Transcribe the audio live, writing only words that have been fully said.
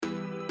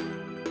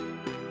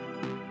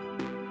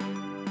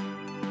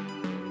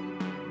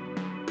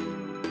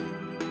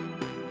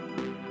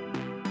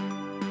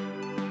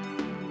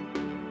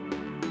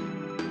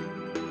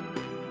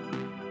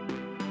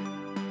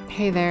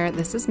Hey there,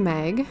 this is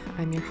Meg.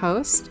 I'm your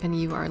host, and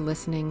you are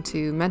listening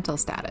to Mental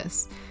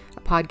Status, a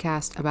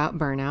podcast about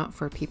burnout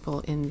for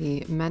people in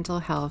the mental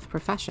health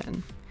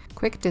profession.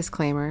 Quick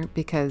disclaimer,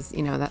 because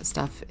that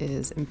stuff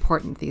is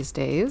important these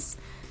days.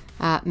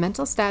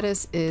 Mental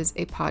Status is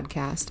a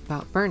podcast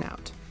about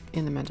burnout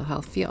in the mental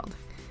health field.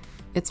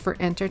 It's for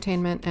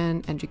entertainment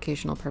and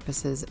educational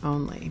purposes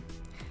only.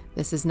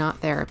 This is not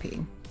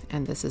therapy,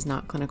 and this is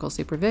not clinical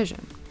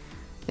supervision.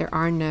 There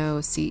are no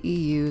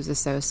CEUs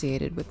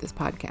associated with this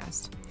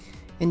podcast.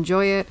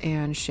 Enjoy it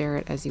and share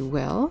it as you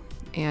will.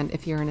 And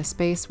if you're in a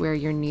space where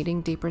you're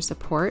needing deeper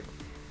support,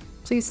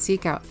 please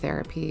seek out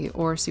therapy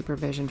or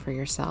supervision for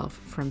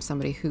yourself from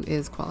somebody who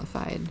is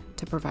qualified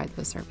to provide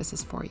those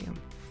services for you.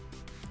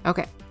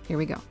 Okay, here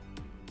we go.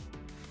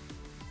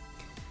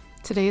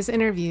 Today's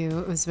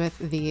interview was with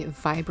the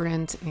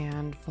vibrant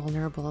and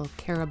vulnerable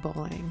Kara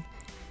Bowling.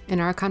 In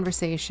our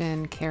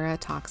conversation, Kara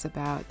talks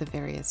about the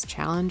various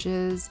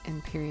challenges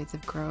and periods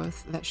of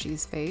growth that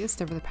she's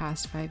faced over the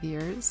past 5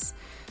 years,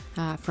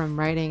 from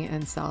writing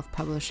and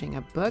self-publishing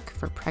a book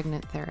for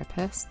pregnant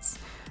therapists,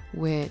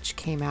 which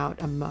came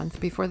out a month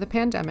before the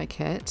pandemic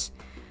hit,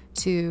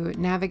 to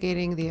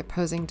navigating the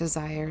opposing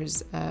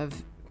desires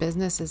of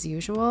business as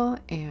usual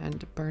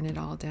and burn it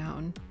all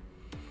down.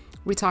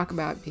 We talk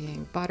about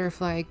being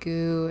butterfly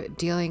goo,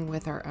 dealing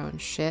with our own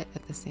shit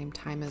at the same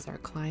time as our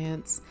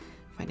clients,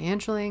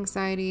 financial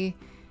anxiety,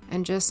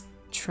 and just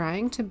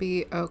trying to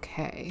be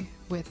okay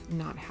with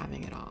not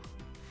having it all.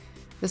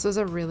 This was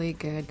a really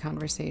good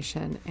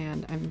conversation,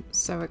 and I'm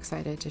so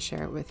excited to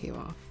share it with you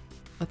all.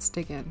 Let's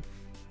dig in.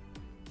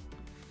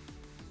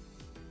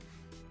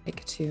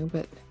 Take two,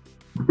 but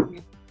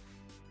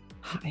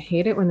I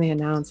hate it when they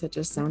announce. It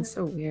just sounds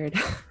so weird.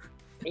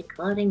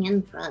 Recording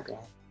in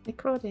progress.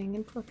 Recording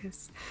in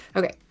progress.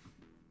 Okay.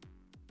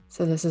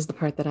 So this is the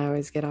part that I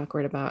always get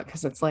awkward about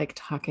because it's like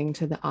talking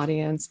to the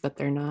audience, but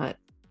they're not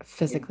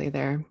physically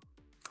there.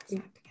 So I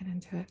have to get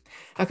into it.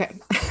 Okay.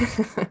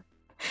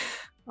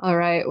 All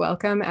right.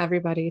 Welcome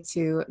everybody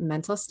to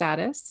Mental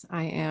Status.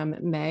 I am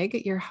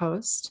Meg, your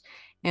host,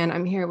 and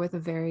I'm here with a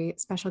very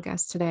special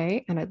guest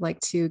today, and I'd like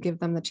to give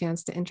them the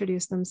chance to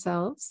introduce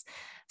themselves.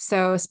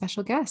 So,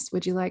 special guest,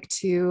 would you like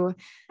to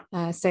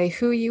say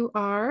who you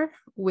are,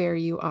 where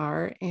you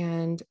are,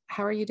 and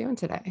how are you doing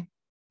today?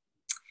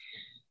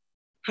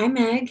 Hi,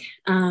 Meg.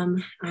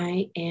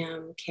 I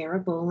am Kara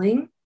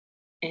Bowling,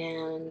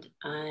 and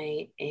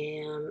I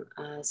am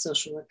a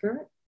social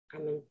worker.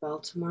 I'm in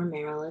Baltimore,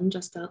 Maryland,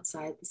 just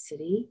outside the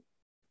city.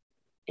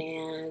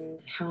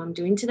 And how I'm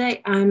doing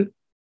today, I'm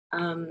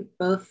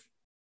both.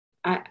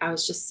 I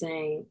was just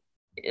saying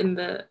in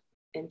the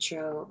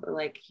intro,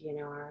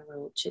 our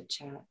little chit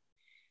chat,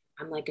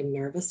 I'm like a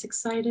nervous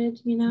excited,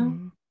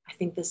 Mm-hmm. I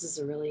think this is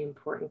a really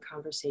important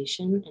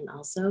conversation. And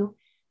also,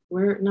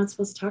 we're not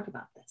supposed to talk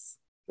about this.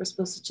 We're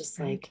supposed to just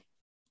Right.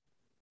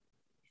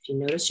 if you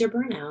notice your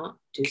burnout,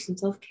 do some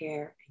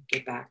self-care and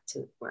get back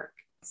to work.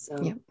 So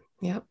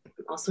Yep.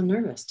 I'm also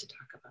nervous to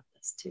talk about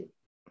this too.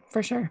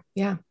 For sure.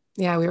 Yeah.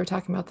 We were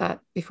talking about that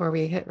before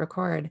we hit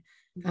record.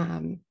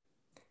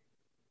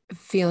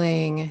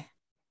 Feeling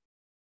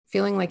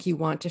like you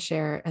want to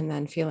share and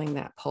then feeling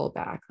that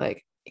pullback,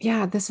 like,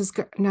 yeah, this is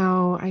good.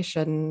 No, I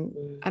shouldn't.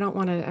 I don't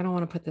want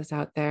to put this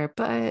out there,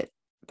 but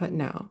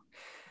no.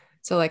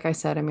 So like I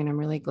said, I'm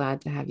really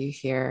glad to have you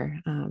here,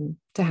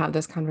 to have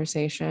this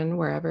conversation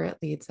wherever it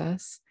leads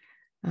us.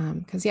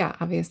 Because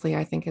obviously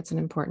I think it's an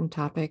important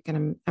topic,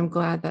 and I'm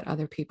glad that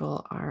other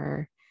people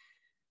are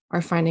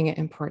finding it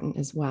important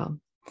as well.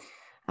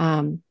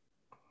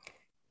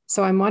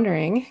 So I'm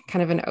wondering,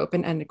 kind of an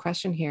open-ended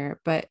question here,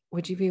 but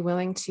would you be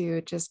willing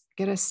to just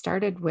get us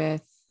started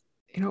with,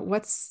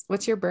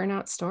 what's your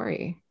burnout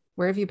story?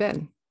 Where have you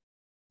been?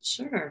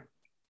 Sure.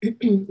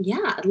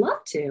 Yeah, I'd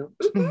love to.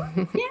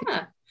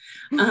 Yeah.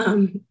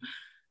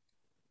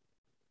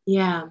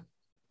 Yeah.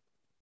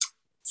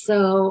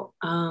 So,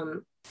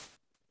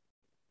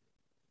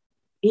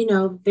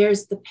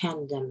 there's the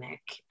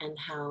pandemic and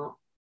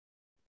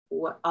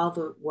what all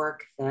the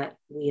work that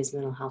we as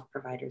mental health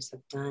providers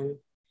have done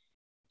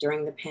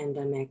during the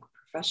pandemic,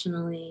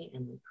 professionally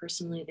and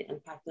personally, the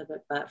impact of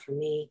it. But for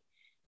me,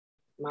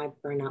 my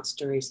burnout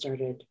story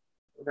started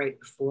right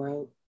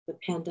before the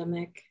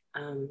pandemic.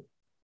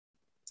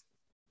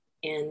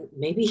 And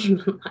maybe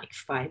even like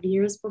 5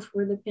 years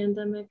before the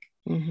pandemic,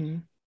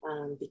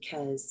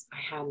 because I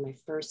had my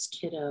first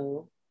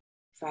kiddo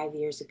 5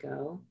 years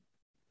ago,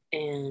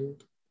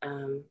 and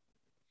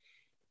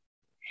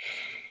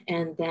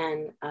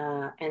then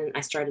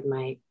I started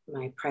my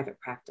private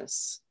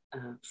practice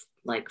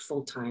like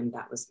full time.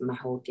 That was my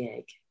whole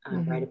gig,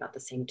 right about the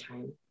same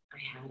time I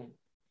had him.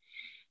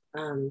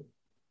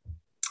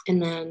 And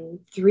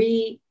then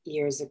 3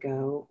 years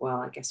ago,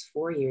 well, I guess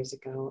 4 years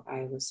ago,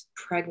 I was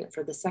pregnant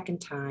for the second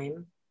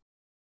time.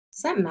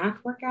 Does that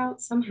math work out?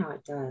 Somehow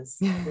it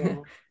does. Yeah,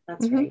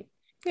 that's right.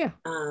 Yeah.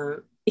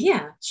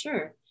 Yeah,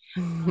 sure.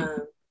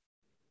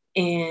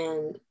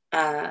 And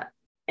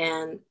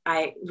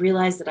I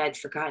realized that I'd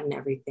forgotten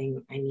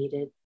everything I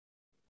needed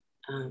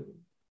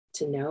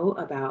to know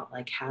about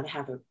like how to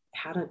have a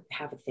how to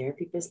have a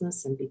therapy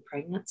business and be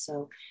pregnant.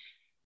 So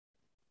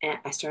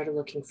I started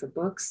looking for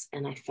books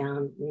and I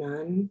found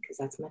none because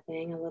that's my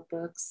thing. I love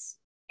books.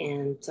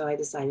 And so I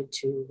decided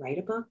to write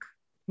a book.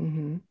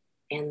 Mm-hmm.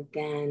 And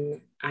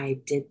then I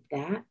did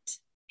that.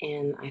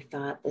 And I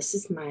thought, this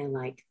is my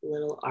like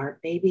little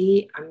art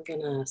baby. I'm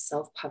going to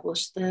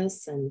self-publish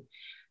this, and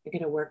I'm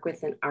going to work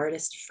with an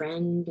artist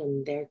friend,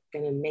 and they're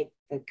going to make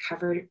the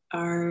cover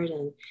art,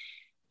 and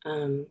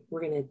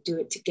we're going to do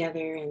it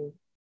together.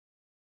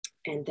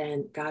 And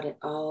then got it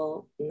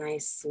all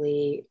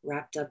nicely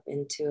wrapped up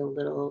into a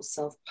little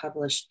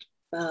self-published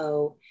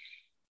bow,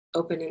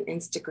 opened an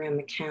Instagram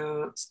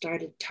account,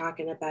 started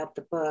talking about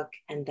the book,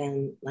 and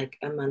then like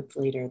a month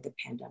later, the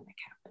pandemic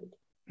happened.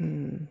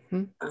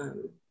 Mm-hmm.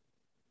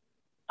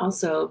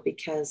 Also,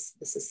 because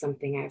this is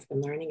something I've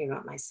been learning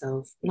about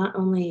myself, not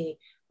only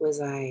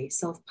was I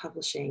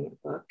self-publishing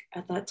a book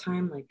at that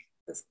time, like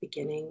the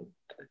beginning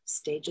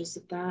stages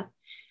of that,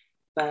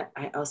 but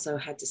I also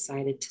had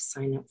decided to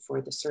sign up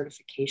for the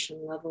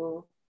certification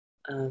level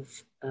of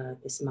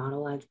this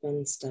model I've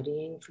been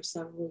studying for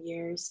several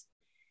years,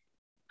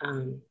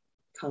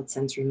 called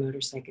sensory motor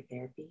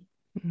psychotherapy.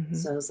 Mm-hmm.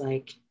 So it was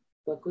like,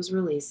 book was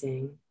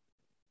releasing,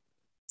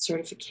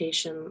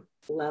 certification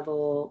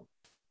level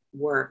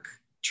work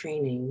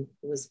training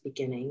was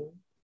beginning,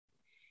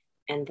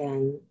 and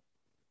then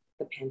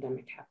the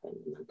pandemic happened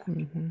a month after.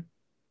 Mm-hmm.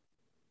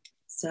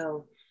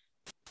 So,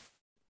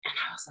 and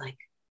I was like,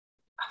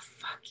 a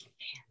fucking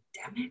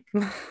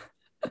pandemic?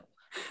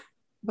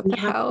 What the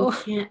hell?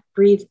 We can't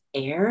breathe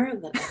air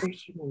that other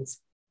humans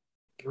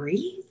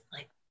breathe?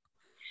 Like,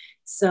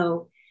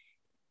 so,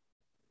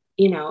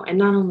 and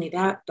not only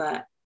that,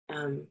 but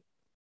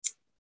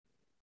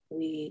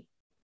we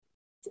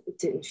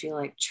didn't feel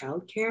like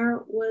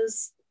childcare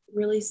was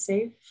really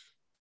safe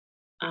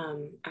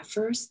at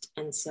first.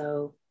 And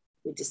so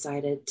we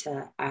decided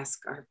to ask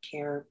our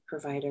care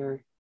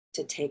provider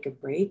to take a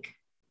break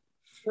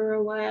for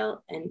a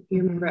while. And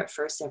you remember at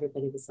first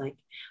everybody was like,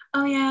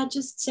 oh yeah,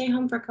 just stay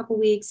home for a couple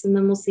weeks and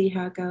then we'll see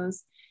how it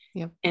goes.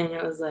 Yep. And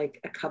it was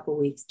like a couple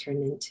weeks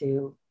turned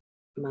into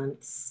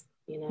months,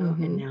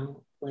 and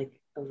now like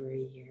over a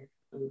year,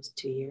 almost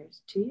 2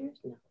 years. 2 years?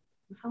 No.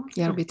 How long?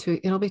 Yeah,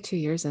 it'll be 2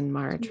 years in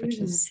March, which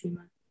is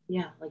like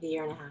a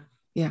year and a half.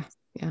 Yeah.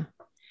 Yeah.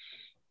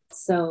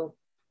 So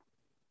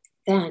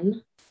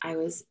then I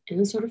was in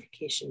a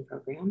certification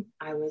program.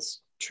 I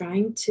was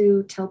trying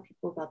to tell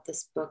people about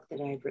this book that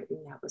I had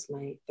written. That was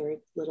my third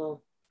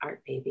little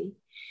art baby.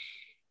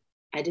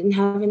 I didn't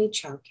have any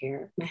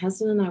childcare. My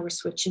husband and I were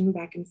switching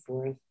back and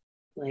forth.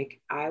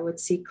 Like, I would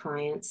see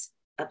clients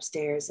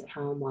upstairs at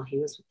home while he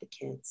was with the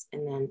kids.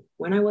 And then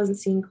when I wasn't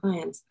seeing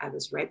clients, I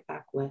was right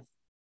back with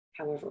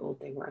however old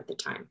they were at the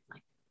time,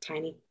 like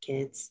tiny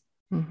kids.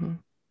 Mm-hmm.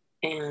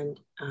 And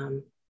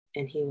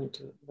he went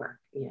to work,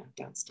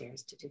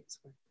 downstairs to do his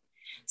work.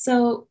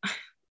 So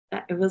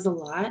it was a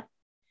lot,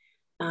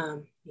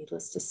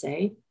 needless to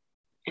say.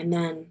 And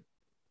then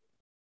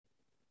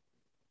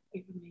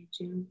April, May,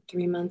 June,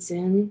 3 months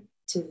in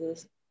to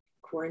the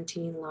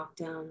quarantine,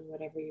 lockdown,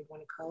 whatever you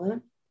want to call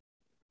it,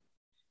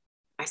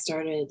 I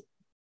started,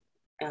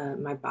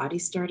 my body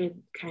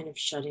started kind of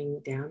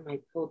shutting down. My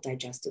whole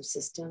digestive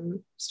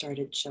system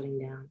started shutting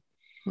down.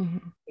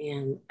 Mm-hmm.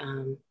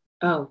 And,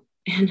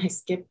 and I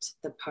skipped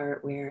the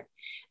part where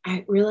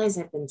I realized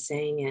I've been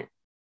saying it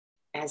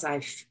as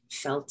I've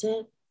felt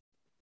it.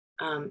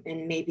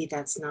 And maybe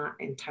that's not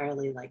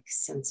entirely like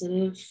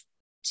sensitive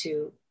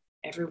to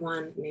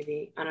everyone,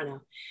 maybe, I don't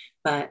know.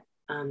 But,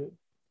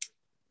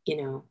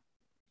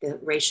 the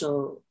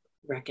racial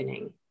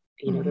reckoning,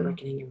 the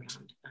reckoning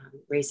around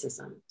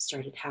racism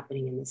started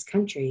happening in this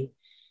country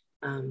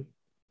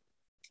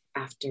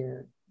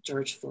after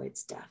George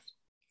Floyd's death.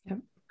 Yep.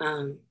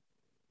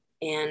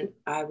 And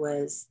I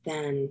was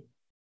then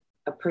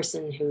a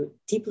person who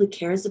deeply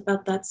cares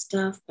about that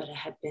stuff, but I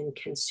had been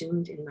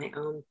consumed in my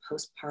own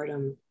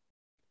postpartum,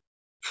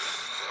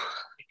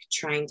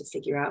 trying to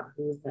figure out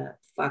who the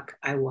fuck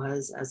I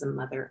was as a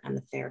mother and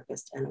a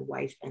therapist and a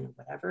wife and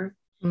whatever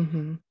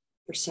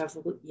for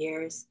several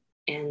years.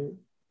 And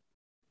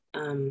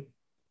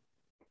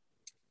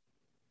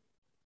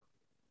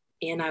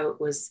I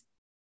was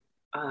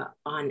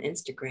on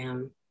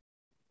Instagram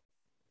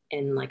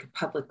in like a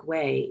public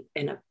way,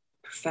 in a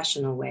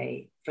professional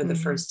way for the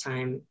first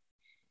time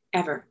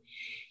ever.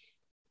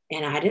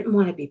 And I didn't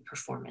want to be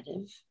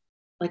performative.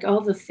 Like,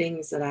 all the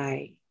things that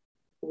I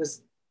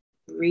was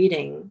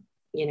reading,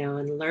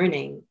 and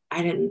learning,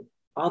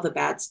 all the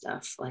bad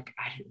stuff, like,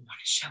 I didn't want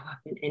to show up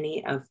in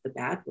any of the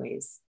bad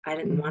ways. I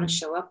didn't want to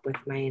show up with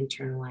my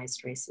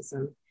internalized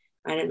racism.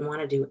 I didn't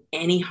want to do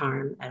any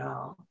harm at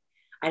all.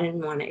 I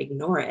didn't want to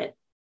ignore it.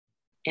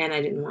 And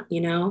I didn't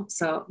want,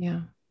 so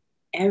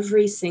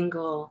every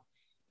single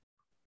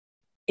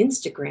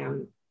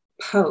Instagram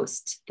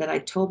post that I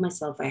told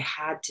myself I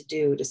had to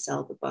do to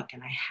sell the book,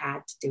 and I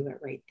had to do it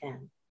right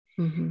then.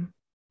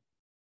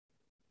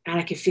 And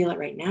I could feel it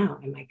right now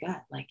in my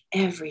gut. Like,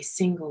 every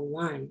single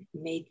one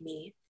made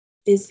me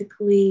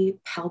physically,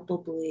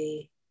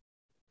 palpably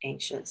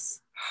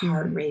anxious,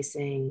 heart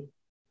racing,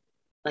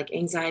 like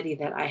anxiety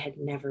that I had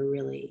never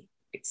really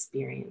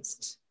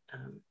experienced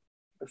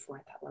before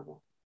at that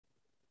level.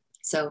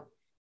 So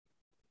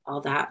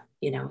all that,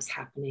 was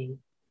happening.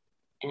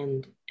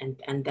 And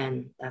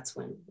then that's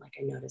when, like,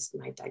 I noticed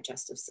my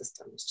digestive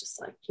system was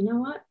just like, you know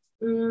what?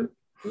 You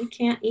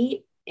can't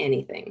eat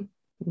anything.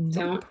 Nope.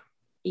 Don't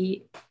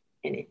eat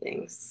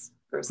anything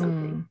or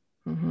something.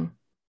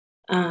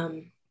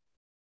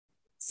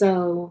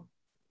 So,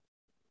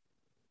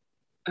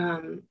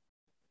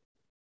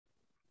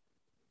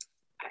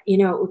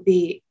 it would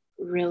be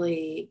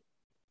really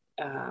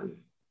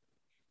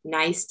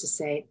nice to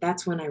say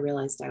that's when I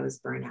realized I was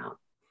burnout.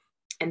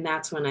 And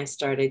that's when I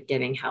started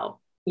getting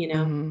help,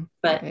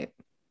 but right.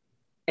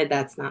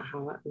 That's not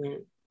how it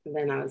went. And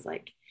then I was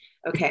like,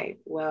 okay,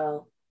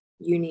 well,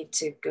 you need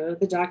to go to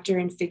the doctor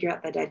and figure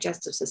out the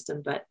digestive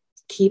system, but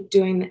keep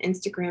doing the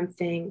Instagram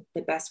thing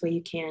the best way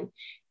you can.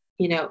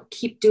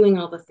 Keep doing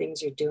all the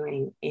things you're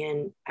doing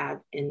and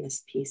add in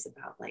this piece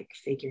about like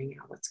figuring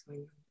out what's going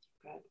on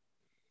with your bed.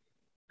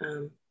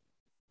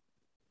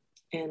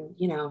 And,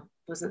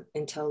 wasn't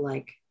until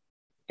like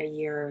a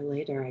year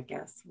later, I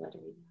guess, that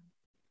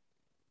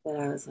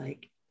I was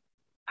like,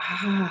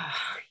 a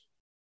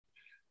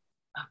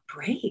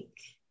break.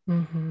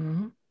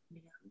 But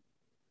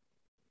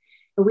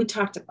we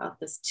talked about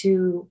this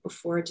too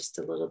before, just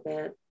a little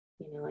bit,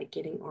 like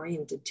getting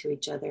oriented to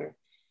each other.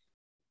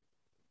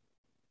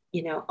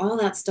 All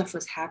that stuff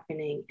was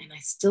happening, and I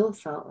still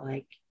felt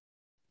like,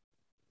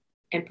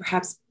 and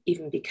perhaps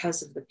even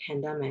because of the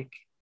pandemic,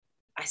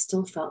 I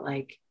still felt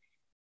like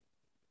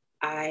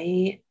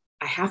I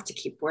have to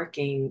keep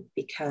working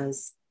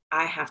because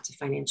I have to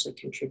financially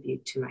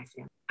contribute to my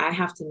family. I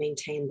have to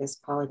maintain this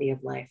quality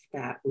of life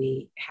that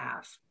we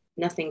have.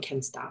 Nothing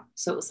can stop.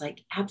 So it was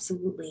like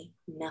absolutely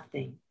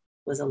nothing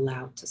was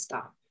allowed to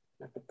stop.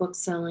 Not the book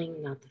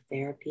selling, not the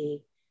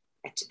therapy.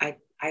 I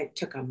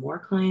took on more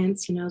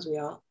clients, as we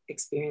all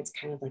experienced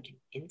kind of like an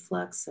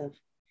influx of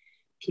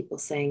people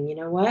saying, you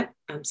know what,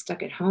 I'm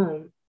stuck at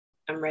home.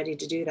 I'm ready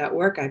to do that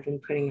work I've been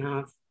putting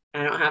off.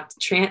 I don't have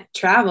to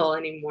travel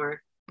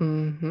anymore.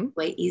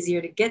 Way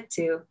easier to get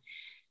to.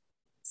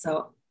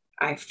 So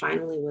I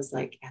finally was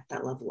like at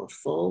that level of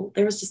full.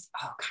 There was just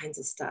all kinds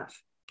of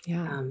stuff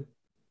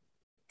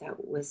that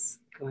was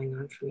going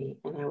on for me.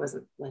 And I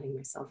wasn't letting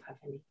myself have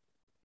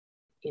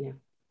any,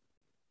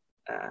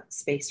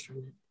 space from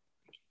it.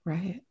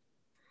 Right.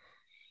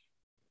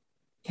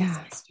 That's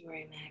my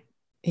story, Meg.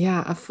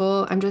 Yeah.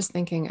 I'm just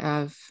thinking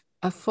of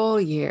a full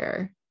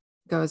year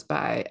goes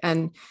by,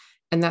 and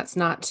that's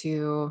not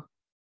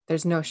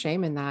there's no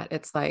shame in that.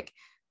 It's like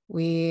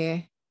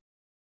we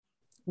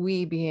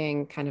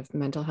being kind of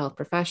mental health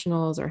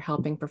professionals or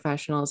helping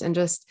professionals and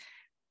just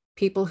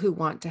people who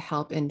want to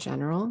help in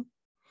general.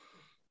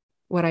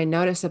 What I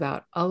notice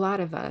about a lot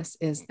of us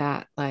is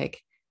that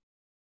like,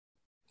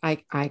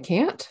 I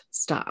can't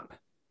stop.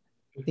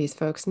 These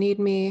folks need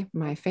me.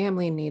 My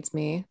family needs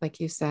me. Like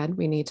you said,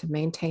 we need to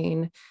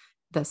maintain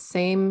the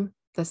same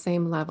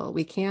level.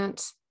 We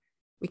can't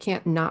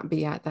not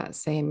be at that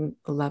same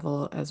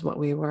level as what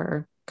we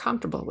were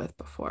comfortable with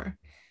before.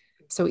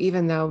 So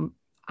even though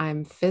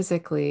I'm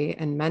physically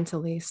and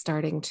mentally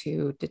starting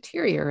to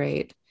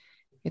deteriorate,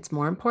 it's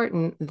more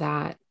important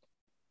that,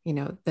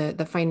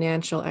 the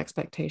financial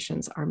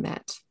expectations are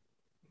met.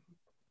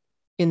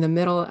 In the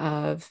middle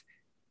of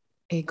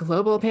a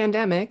global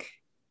pandemic,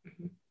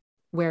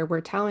 where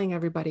we're telling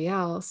everybody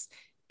else,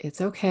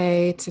 it's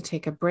okay to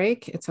take a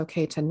break. It's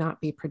okay to not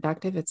be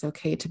productive. It's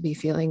okay to be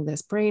feeling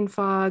this brain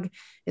fog.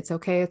 It's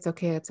okay. It's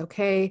okay. It's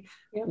okay.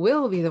 Yep.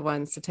 We'll be the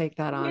ones to take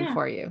that on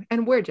for you.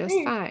 And we're just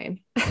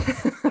fine.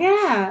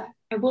 Yeah.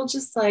 And we'll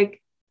just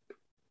like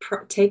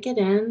take it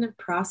in,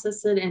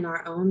 process it in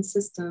our own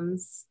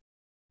systems,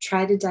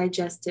 try to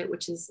digest it,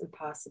 which is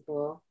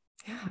impossible.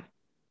 Yeah.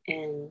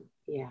 And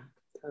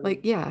totally.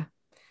 Like, yeah,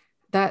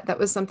 that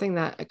was something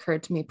that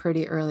occurred to me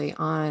pretty early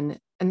on,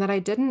 and that I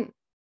didn't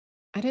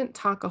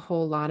talk a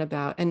whole lot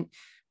about. And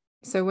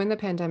so when the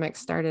pandemic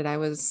started, I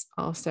was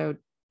also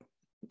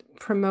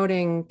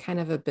promoting kind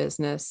of a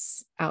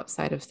business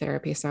outside of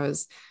therapy. So I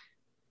was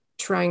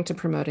trying to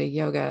promote a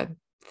yoga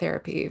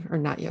therapy, or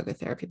not yoga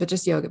therapy, but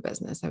just yoga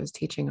business. I was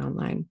teaching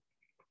online.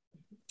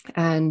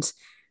 And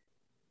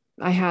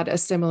I had a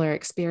similar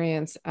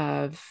experience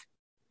of,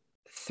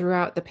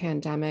 throughout the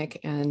pandemic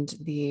and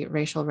the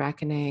racial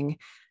reckoning,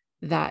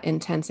 that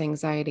intense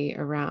anxiety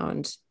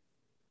around,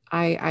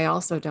 I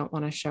also don't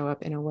want to show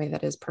up in a way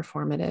that is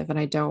performative, and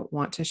I don't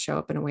want to show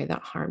up in a way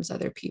that harms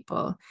other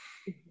people.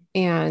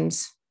 And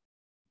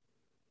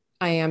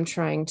I am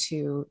trying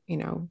to,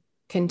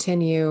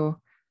 continue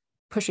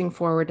pushing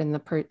forward in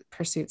the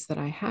pursuits that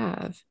I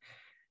have.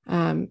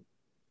 And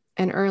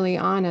early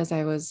on, as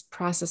I was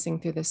processing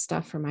through this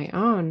stuff for my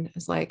own, I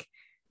was like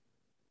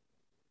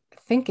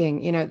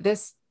thinking,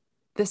 this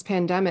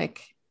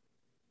pandemic,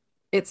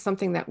 it's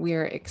something that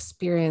we're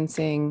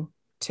experiencing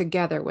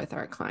together with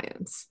our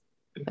clients.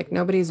 Like,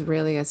 nobody's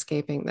really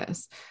escaping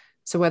this.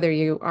 So whether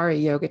you are a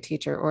yoga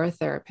teacher or a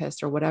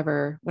therapist or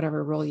whatever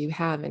role you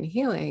have in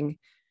healing,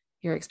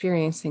 you're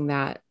experiencing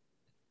that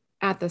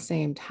at the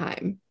same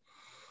time.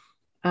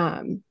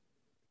 And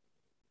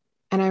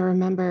I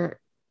remember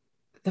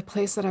the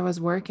place that I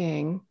was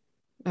working,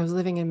 I was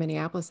living in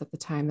Minneapolis at the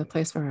time, the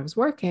place where I was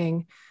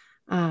working,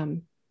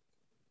 when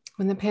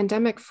the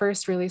pandemic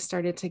first really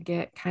started to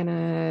get kind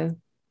of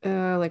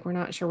like, we're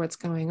not sure what's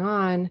going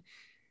on,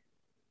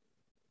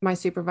 my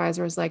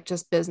supervisor was like,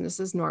 just business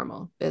is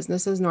normal.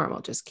 Business is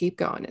normal. Just keep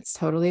going. It's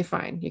totally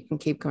fine. You can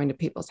keep going to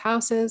people's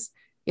houses.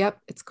 Yep,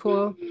 it's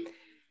cool.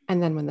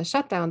 And then when the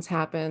shutdowns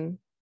happened,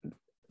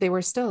 they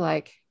were still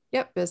like,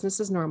 yep,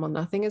 business is normal.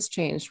 Nothing has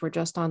changed. We're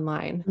just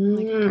online. I'm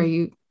like, are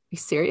you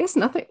serious?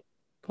 Nothing.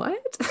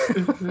 What?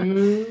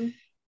 Mm-hmm.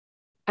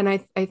 And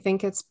I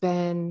think it's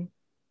been,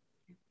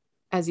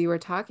 as you were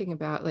talking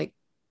about, like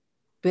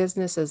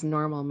business as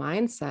normal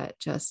mindset,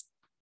 just,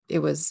 it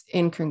was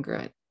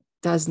incongruent,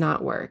 does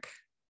not work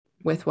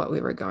with what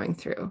we were going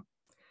through.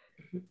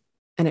 Mm-hmm.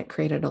 And it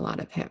created a lot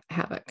of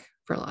havoc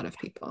for a lot of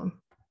people.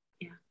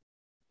 Yeah.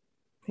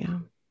 Yeah.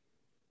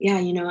 Yeah.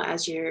 You know,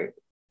 as you're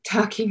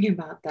talking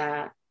about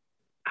that,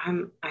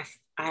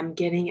 I'm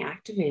getting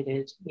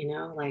activated, you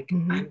know, like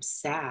Mm-hmm. I'm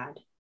sad.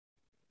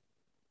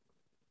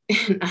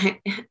 And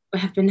I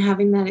have been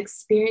having that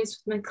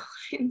experience with my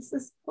clients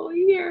this whole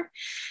year.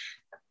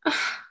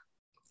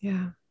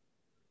 Yeah.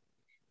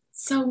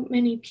 So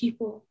many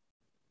people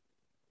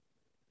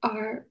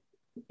are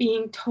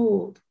being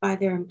told by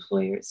their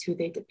employers who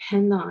they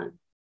depend on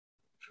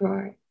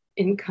for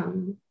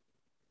income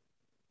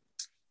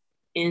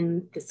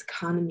in this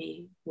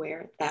economy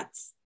where that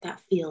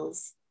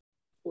feels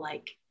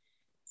like,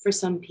 for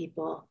some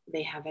people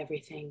they have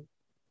everything,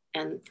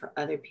 and for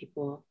other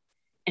people,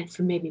 and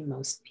for maybe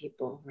most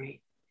people, right,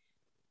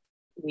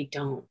 we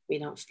don't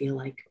feel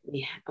like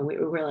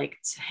we're like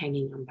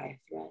hanging on by a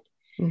thread.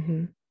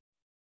 Mm-hmm.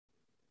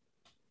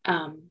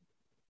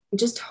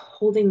 Just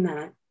holding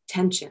that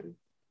tension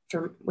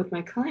with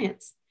my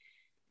clients,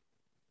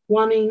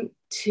 wanting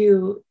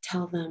to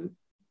tell them,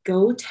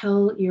 go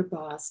tell your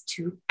boss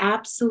to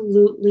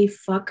absolutely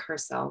fuck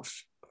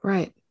herself.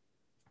 Right.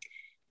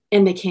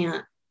 And they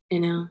can't, you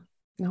know?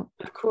 Nope.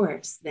 Of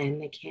course, then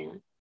they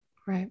can't.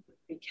 Right.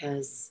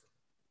 Because,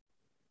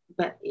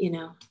 but, you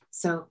know,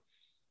 so.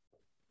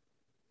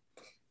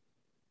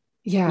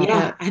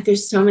 Yeah.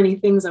 There's so many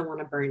things I want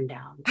to burn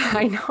down.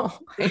 I know.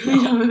 I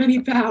don't have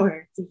any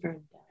power to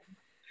burn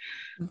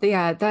down.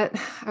 Yeah, that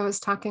I was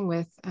talking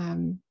with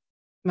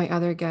my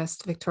other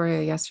guest,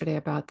 Victoria, yesterday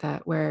about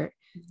that, where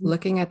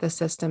looking at the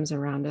systems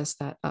around us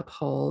that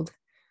uphold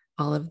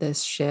all of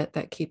this shit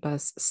that keep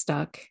us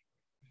stuck,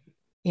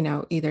 you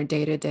know, either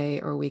day to day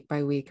or week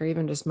by week, or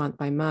even just month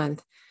by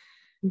month,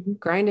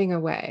 grinding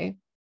away.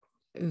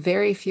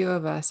 Very few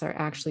of us are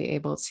actually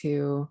able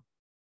to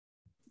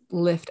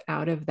lift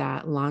out of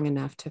that long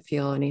enough to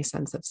feel any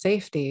sense of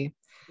safety.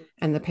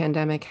 And the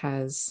pandemic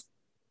has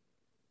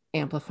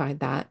amplified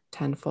that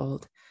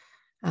tenfold.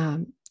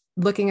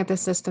 Looking at the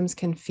systems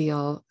can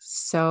feel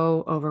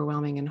so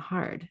overwhelming and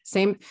hard.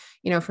 Same,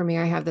 you know, for me,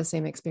 I have the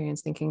same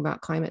experience thinking about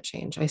climate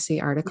change. I see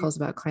articles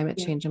about climate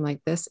change. I'm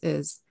like, this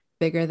is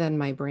bigger than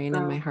my brain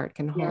and my heart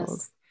can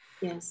hold.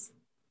 Yes.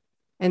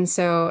 And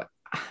so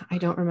I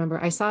don't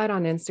remember. I saw it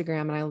on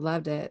Instagram and I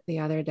loved it the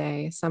other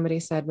day. Somebody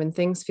said, when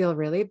things feel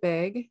really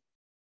big,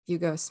 you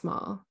go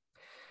small.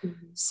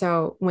 Mm-hmm.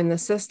 So when the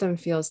system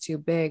feels too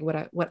big,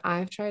 what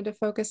I've tried to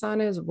focus on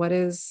is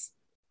what's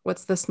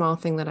the small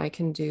thing that I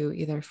can do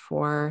either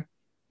for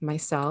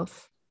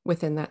myself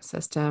within that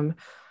system,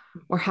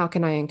 or how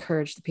can I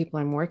encourage the people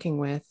I'm working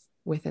with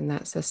within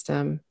that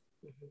system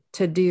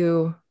to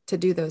do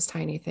those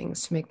tiny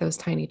things, to make those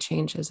tiny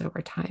changes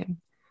over time.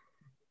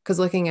 Because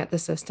looking at the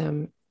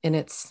system in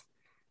its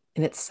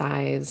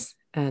size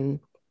and,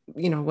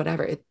 you know,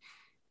 whatever,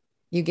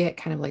 you get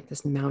kind of like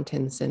this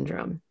mountain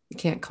syndrome. You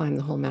can't climb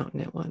the whole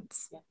mountain at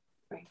once. Yeah,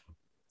 right.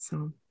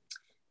 So,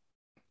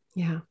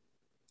 yeah.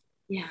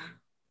 Yeah.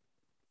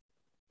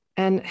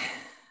 And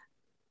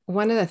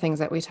one of the things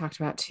that we talked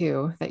about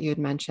too, that you had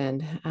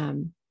mentioned,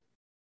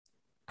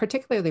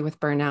 particularly with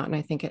burnout, and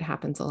I think it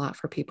happens a lot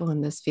for people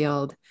in this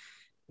field,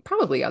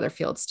 probably other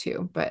fields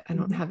too, but I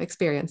don't have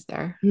experience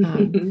there.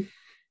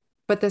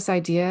 But this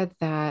idea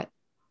that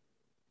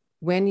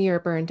when you're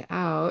burned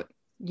out,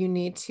 you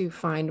need to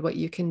find what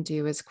you can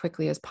do as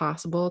quickly as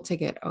possible to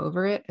get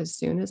over it as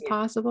soon as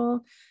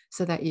possible,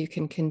 so that you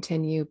can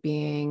continue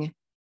being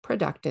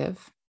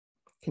productive,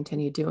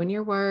 continue doing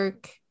your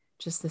work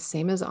just the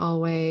same as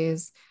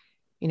always.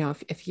 You know,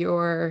 if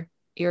you're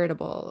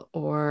irritable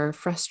or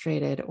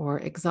frustrated or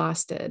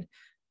exhausted,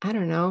 I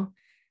don't know,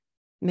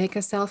 make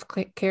a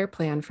self-care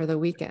plan for the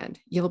weekend.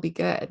 You'll be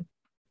good.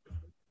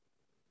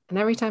 And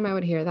every time I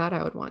would hear that,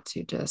 I would want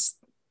to just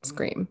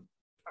scream.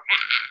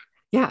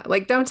 Yeah,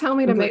 like, don't tell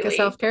me to make a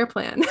self-care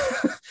plan.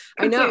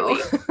 I know.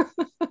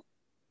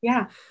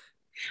 Yeah.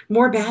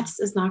 More baths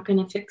is not going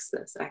to fix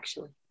this,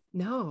 actually.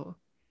 No.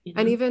 You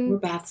know, and even more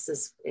baths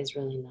is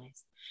really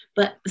nice,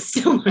 but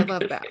still I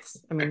love baths.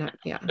 I mean,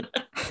 yeah.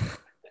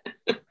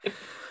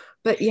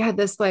 But yeah,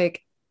 this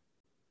like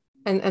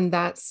And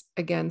that's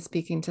again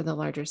speaking to the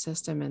larger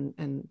system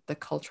and the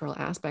cultural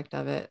aspect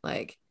of it.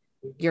 Like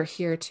you're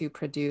here to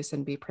produce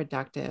and be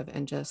productive.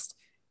 And just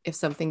if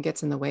something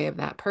gets in the way of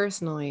that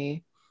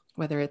personally,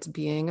 whether it's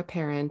being a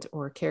parent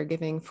or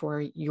caregiving for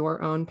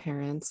your own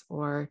parents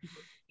or,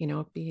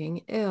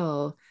 being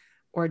ill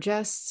or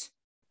just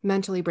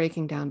mentally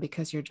breaking down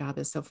because your job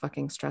is so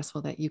fucking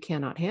stressful that you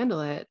cannot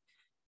handle it.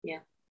 Yeah.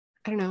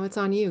 I don't know. It's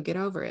on you. Get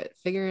over it,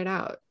 figure it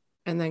out,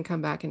 and then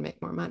come back and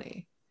make more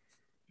money.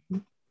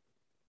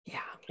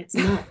 Yeah. It's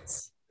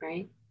nuts,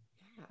 right?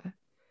 Yeah.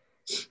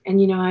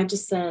 And I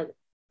just said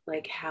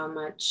like how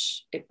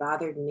much it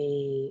bothered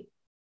me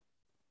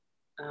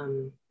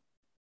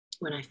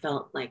when I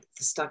felt like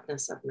the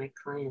stuckness of my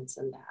clients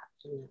in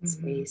that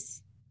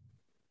space.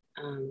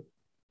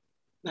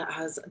 But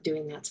I was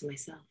doing that to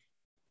myself.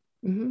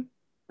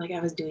 Like I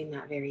was doing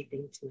that very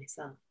thing to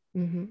myself.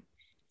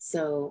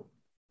 So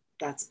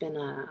that's been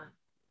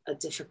a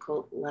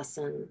difficult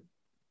lesson,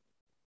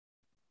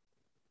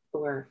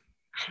 or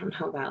I don't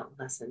know about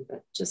lesson,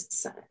 but just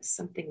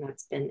something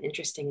that's been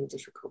interesting and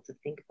difficult to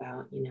think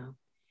about,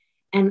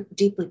 and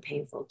deeply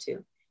painful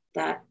too,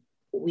 that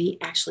we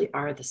actually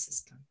are the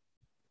system.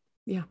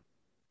 Yeah.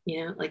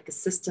 Like the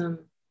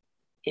system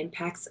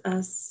impacts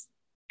us,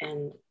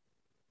 and,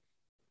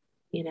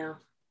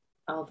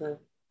 all the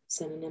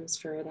synonyms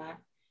for that.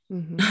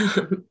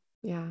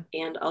 Yeah.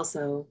 And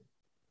also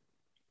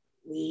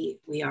we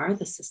are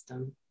the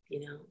system,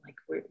 like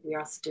we're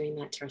also doing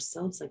that to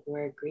ourselves, like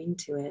we're agreeing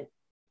to it.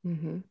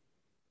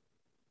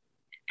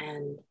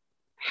 And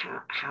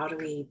how do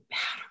we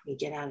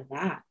get out of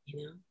that?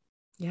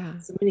 Yeah.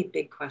 So many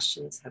big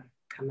questions have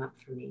come up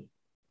for me.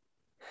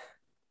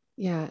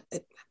 Yeah.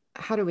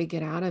 How do we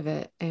get out of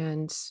it?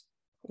 And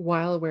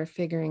while we're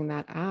figuring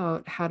that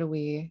out, how do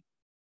we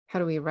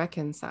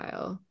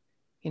reconcile,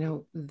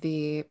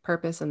 the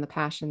purpose and the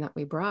passion that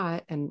we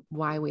brought and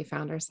why we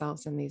found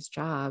ourselves in these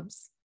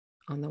jobs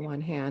on the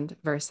one hand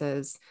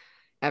versus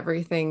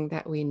everything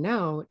that we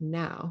know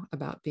now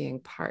about being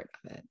part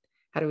of it?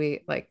 How do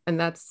we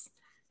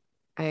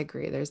I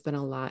agree. There's been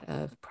a lot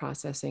of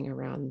processing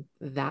around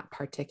that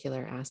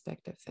particular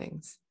aspect of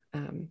things.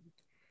 And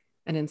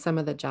in some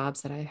of the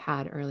jobs that I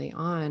had early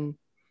on,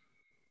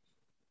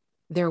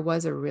 there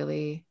was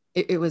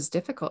it was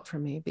difficult for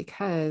me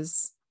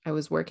because I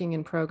was working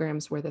in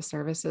programs where the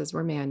services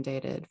were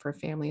mandated for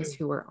families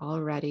who were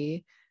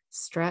already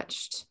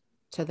stretched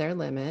to their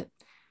limit.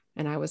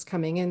 And I was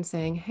coming in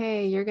saying,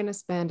 hey, you're going to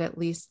spend at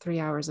least 3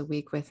 hours a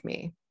week with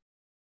me.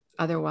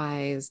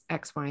 Otherwise,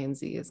 X, Y, and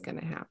Z is going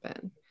to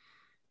happen.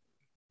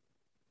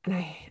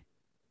 And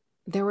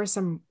there were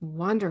some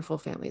wonderful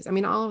families. I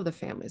mean, all of the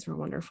families were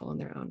wonderful in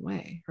their own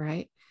way,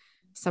 right?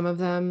 Some of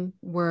them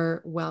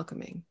were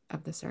welcoming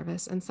of the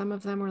service, and some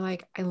of them were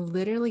like, I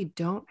literally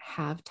don't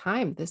have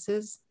time. This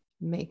is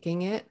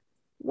making it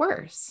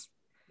worse.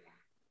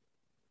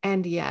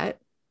 And yet,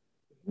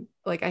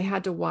 like, I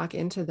had to walk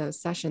into those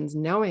sessions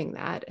knowing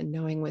that and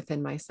knowing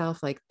within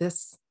myself, like,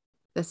 this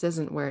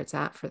isn't where it's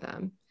at for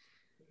them.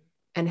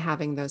 And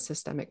having those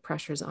systemic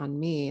pressures on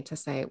me to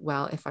say,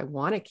 well, if I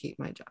want to keep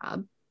my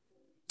job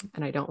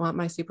and I don't want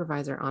my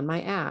supervisor on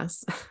my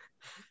ass,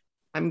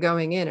 I'm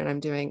going in and I'm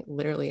doing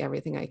literally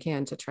everything I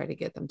can to try to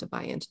get them to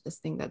buy into this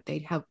thing that they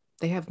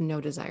have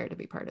no desire to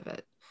be part of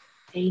it.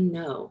 They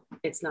know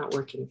it's not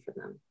working for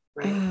them,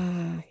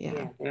 right?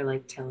 Yeah. They're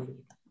like telling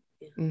you that.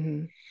 Yeah.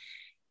 Mm-hmm.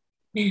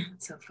 Man,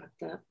 it's so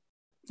fucked up.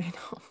 I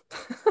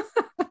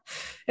know.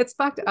 It's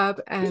fucked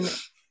up. And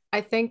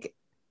I think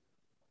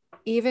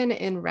even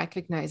in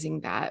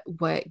recognizing that,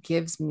 what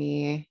gives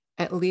me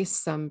at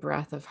least some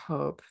breath of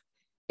hope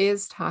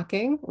is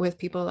talking with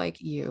people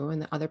like you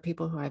and the other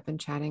people who I've been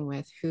chatting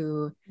with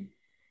who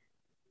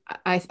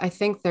I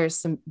think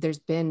there's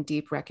been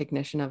deep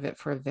recognition of it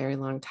for a very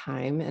long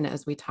time. And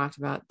as we talked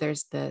about,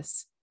 there's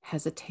this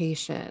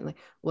hesitation. Like,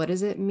 what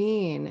does it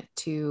mean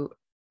to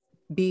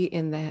be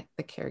in the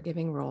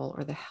caregiving role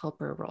or the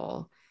helper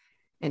role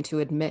and to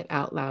admit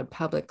out loud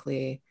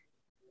publicly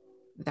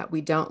that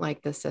we don't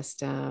like the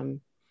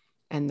system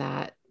and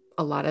that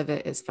a lot of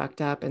it is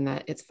fucked up and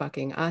that it's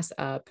fucking us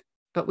up,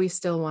 but we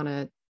still want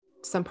to,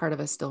 some part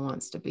of us still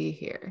wants to be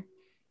here.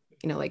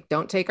 Like,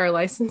 don't take our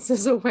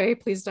licenses away.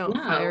 Please don't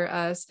fire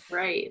us.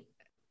 Right.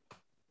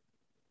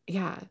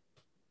 Yeah.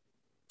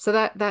 So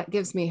that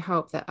gives me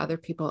hope that other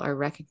people are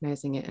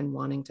recognizing it and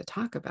wanting to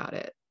talk about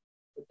it.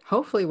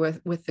 Hopefully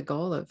with the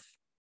goal of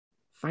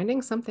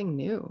finding something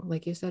new,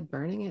 like you said,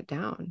 burning it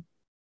down.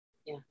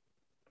 Yeah.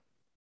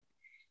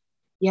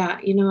 Yeah.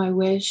 I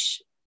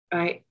wish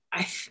I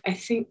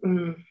think,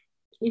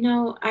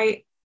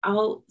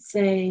 I'll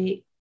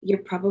say you're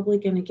probably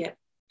going to get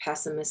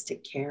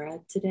pessimistic Kara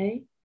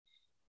today.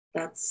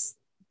 That's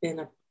been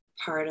a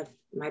part of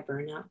my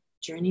burnout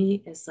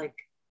journey, is like,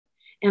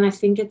 and I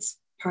think it's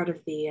part of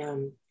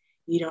the,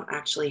 you don't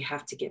actually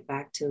have to get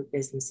back to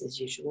business as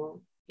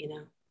usual,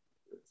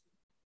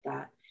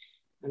 that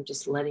I'm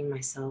just letting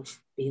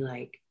myself be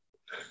like,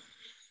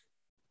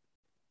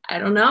 I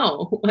don't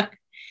know.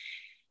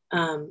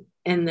 And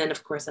then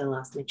of course I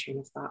lost my train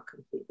of thought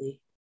completely.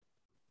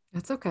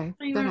 That's okay. I don't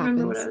That even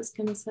remember what I happens.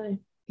 was gonna say.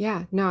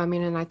 Yeah, no, I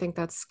mean, and I think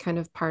that's kind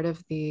of part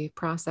of the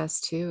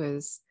process too,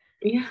 is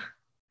Yeah.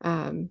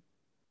 um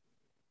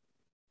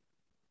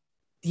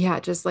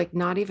yeah, just like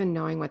not even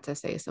knowing what to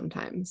say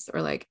sometimes,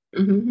 or like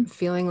Mm-hmm.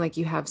 feeling like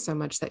you have so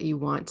much that you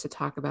want to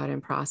talk about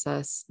and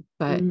process,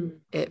 but Mm-hmm.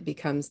 it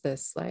becomes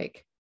this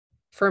like,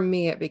 for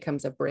me, it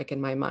becomes a brick in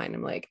my mind.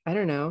 I'm like, I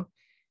don't know.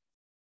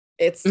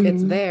 It's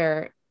Mm-hmm.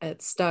 there,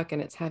 it's stuck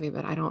and it's heavy,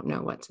 but I don't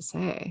know what to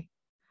say.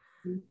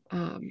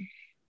 Um,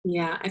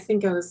 Yeah, I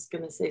think I was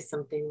gonna say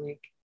something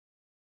like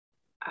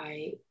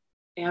I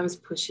I was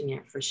pushing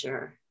it for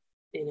sure,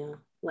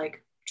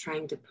 like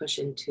trying to push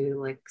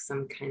into like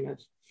some kind of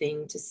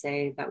thing to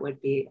say that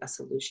would be a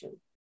solution.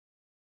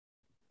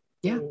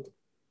 yeah, And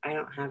I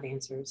don't have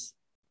answers.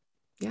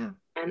 yeah.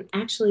 And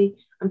actually,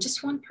 I'm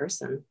just one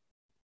person,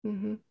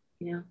 Hmm.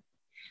 you know.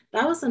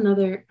 That was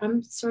another,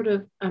 I'm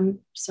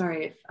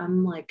sorry if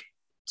I'm like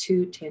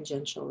too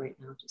tangential right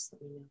now, just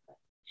let me know. But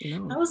that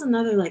No. was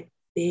another like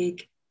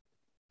big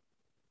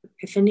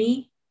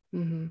epiphany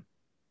Hmm.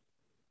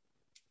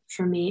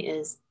 for me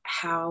is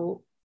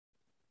how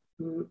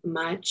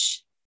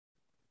much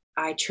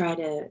I try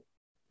to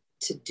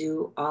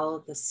do all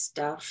of the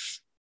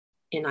stuff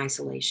in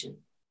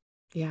isolation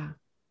Yeah.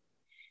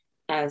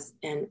 as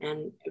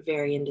and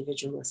very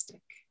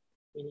individualistic,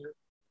 you know.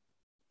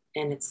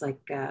 And it's like,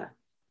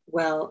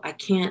 well, I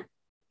can't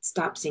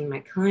stop seeing my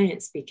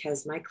clients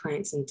because my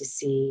clients need to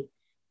see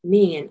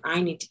me, and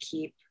I need to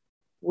keep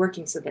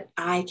working so that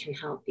I can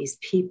help these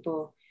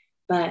people.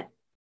 But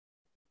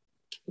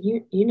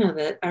you know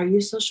that, are you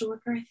a social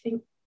worker? I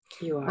think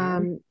you are.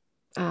 Um,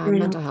 You're an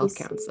mental health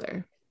LPC.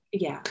 counselor.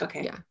 Yeah,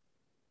 okay. Yeah.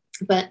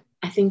 But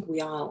I think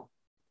we all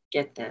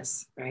get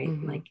this, right?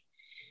 Hmm. Like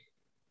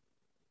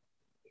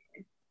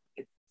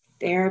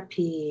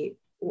therapy,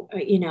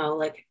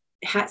 like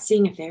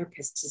seeing a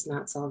therapist does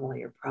not solve all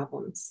your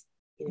problems.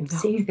 No.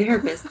 Seeing a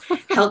therapist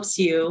helps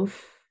you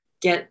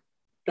get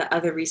the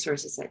other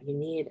resources that you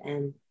need.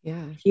 And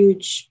Yeah.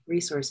 huge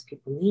resource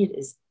people need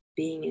is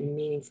being in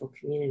meaningful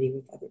community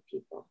with other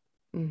people.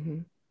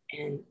 Hmm.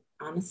 And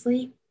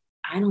honestly,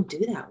 I don't do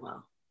that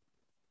well,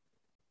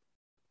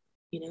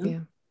 you know?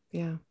 Yeah.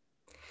 Yeah.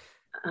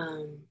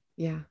 Um,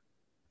 Yeah.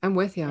 I'm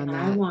with you and on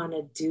I that. want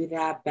to do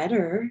that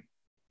better,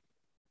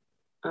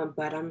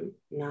 but I'm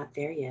not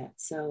there yet.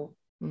 So,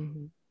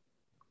 Hmm.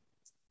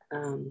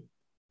 um,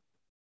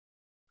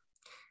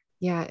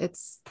 Yeah.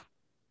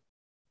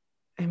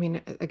 I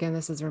mean, again,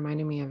 this is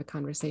reminding me of a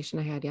conversation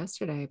I had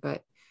yesterday,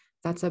 but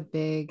that's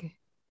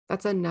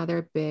that's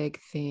another big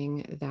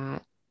thing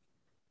that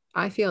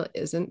I feel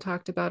isn't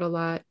talked about a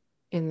lot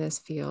in this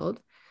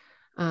field.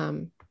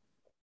 Um,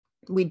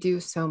 we do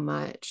so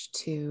much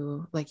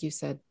to, like you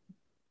said,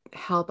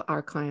 help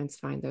our clients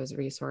find those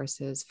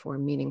resources for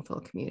meaningful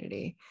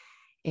community.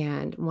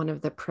 And one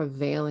of the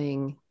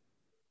prevailing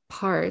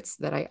parts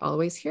that I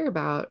always hear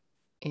about,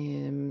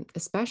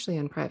 especially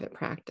in private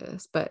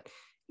practice, but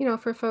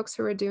for folks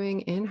who are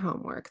doing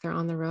in-home work, they're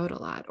on the road a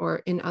lot, or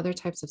in other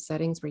types of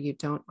settings where you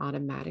don't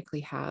automatically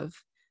have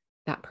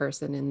that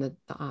person in the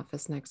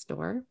office next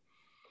door,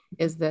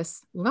 is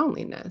this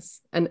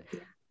loneliness. And yeah.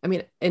 I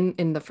mean,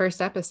 in the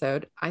first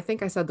episode, I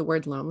think I said the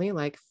word lonely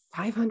like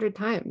 500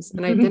 times,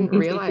 and I didn't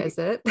realize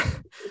it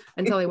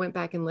until I went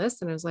back and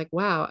listened. I was like,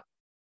 wow,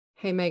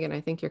 hey, Megan, I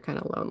think you're kind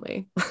of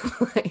lonely.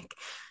 Like,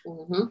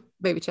 Mm-hmm.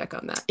 maybe check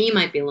on that. You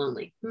might be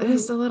lonely.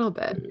 Just a little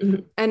bit.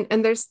 Mm-hmm.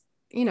 And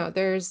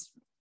there's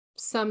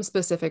some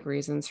specific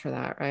reasons for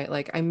that, right?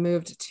 Like I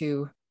moved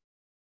to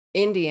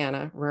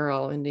Indiana,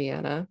 rural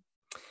Indiana,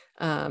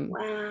 um,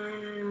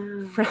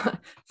 Wow. from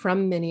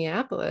from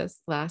Minneapolis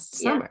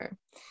last Yeah. summer.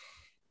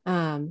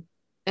 Um,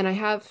 and I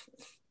have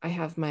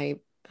my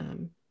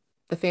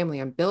the family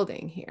I'm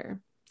building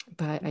here,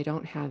 but I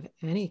don't have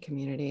any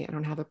community. I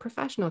don't have a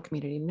professional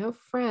community, no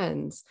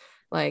friends.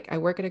 Like I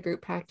work at a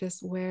group practice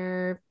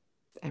where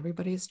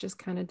everybody's just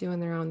kind of doing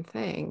their own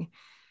thing.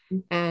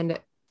 And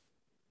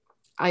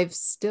I've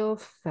still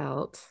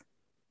felt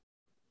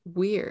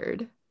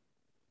weird,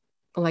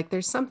 like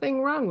there's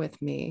something wrong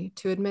with me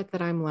to admit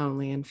that I'm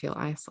lonely and feel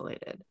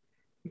isolated.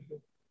 Mm-hmm.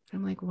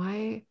 I'm like,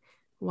 why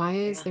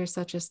is Yeah. there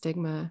such a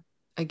stigma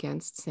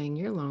against saying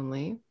you're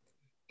lonely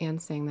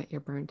and saying that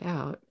you're burned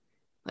out?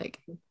 Like,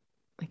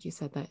 like you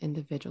said, that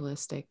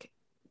individualistic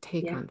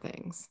take Yeah. on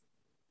things.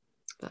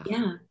 Ugh.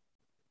 Yeah.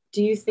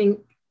 Do you think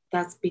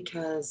that's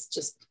because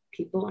just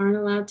people aren't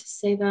allowed to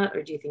say that,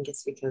 or do you think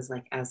it's because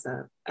like as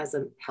a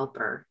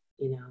helper,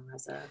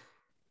 as a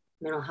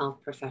mental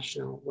health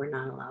professional, we're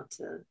not allowed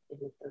to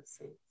admit those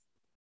things?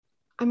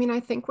 I mean, I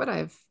think what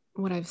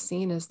I've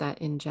seen is that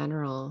in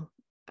general,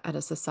 at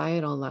a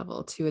societal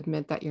level, to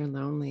admit that you're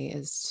lonely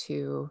is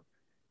to,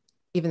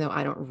 even though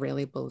I don't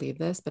really believe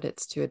this, but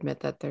it's to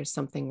admit that there's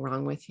something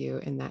wrong with you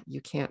and that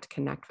you can't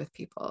connect with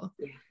people.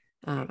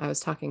 Yeah. I was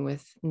talking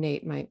with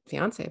Nate, my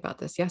fiance, about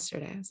this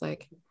yesterday. I was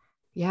like,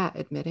 yeah,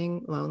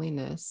 admitting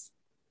loneliness,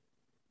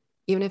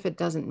 even if it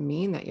doesn't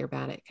mean that you're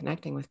bad at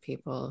connecting with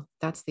people,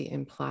 that's the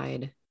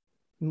implied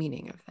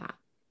meaning of that,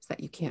 is that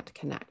you can't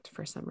connect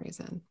for some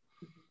reason.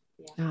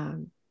 Mm-hmm. Yeah.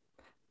 Um,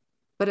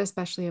 but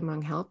especially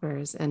among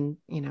helpers. And,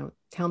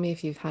 tell me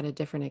if you've had a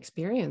different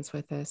experience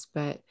with this,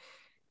 but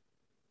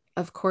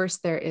of course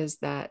there is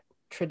that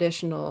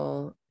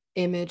traditional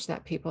image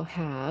that people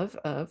have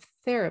of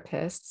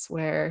therapists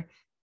where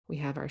we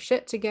have our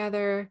shit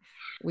together,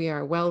 we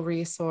are well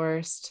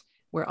resourced,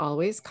 we're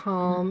always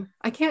calm.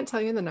 I can't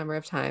tell you the number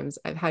of times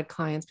I've had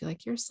clients be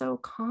like, "You're so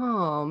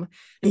calm."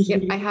 And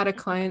yet I had a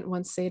client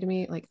once say to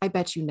me, like, "I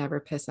bet you never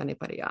piss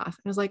anybody off."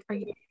 And I was like, "Are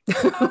you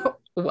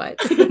what?"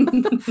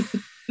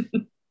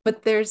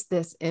 But there's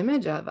this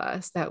image of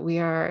us that we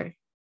are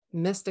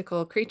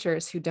mystical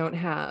creatures who don't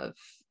have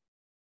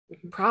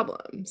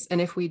problems.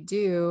 And if we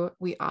do,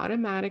 we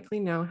automatically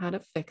know how to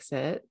fix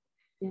it.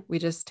 Yeah. We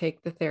just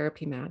take the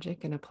therapy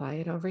magic and apply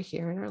it over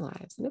here in our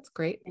lives. And it's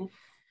great. Yeah.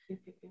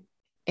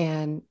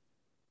 And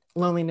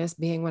loneliness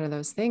being one of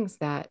those things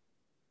that,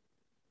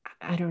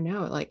 I don't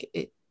know, like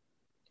it,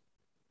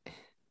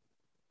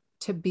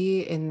 to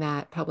be in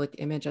that public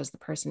image as the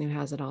person who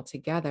has it all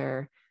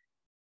together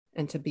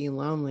and to be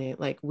lonely,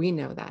 like we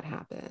know that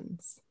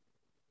happens.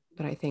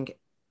 But I think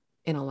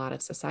in a lot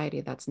of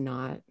society, that's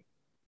not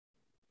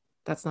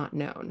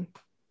known.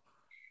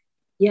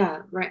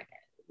 Yeah, right.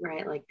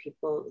 Like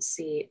people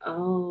see,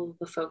 oh,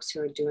 the folks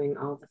who are doing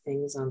all the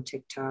things on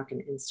TikTok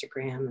and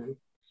Instagram, and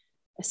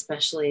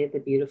especially the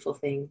beautiful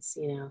things,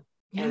 Yeah.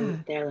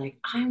 And they're like,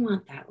 I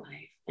want that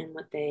life. And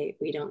what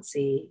we don't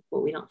see,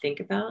 what we don't think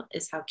about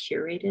is how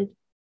curated,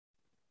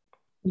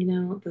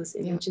 those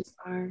images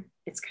are.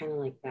 It's kind of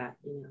like that,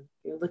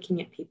 you're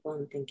looking at people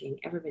and thinking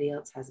everybody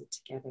else has it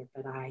together,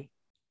 but I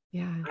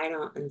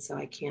don't. And so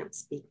I can't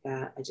speak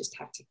that. I just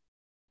have to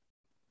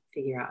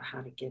figure out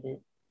how to get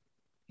it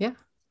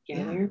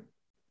together.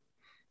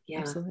 Yeah.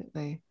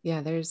 Absolutely.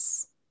 Yeah.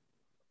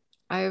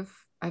 I've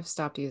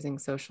stopped using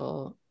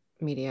social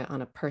media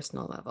on a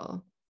personal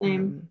level. I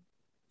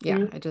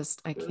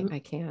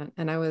can't.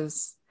 And I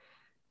was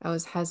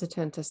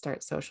hesitant to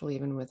start social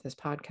even with this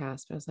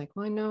podcast, but I was like,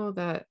 well, I know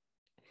that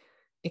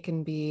it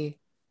can be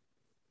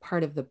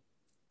part of the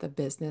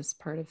business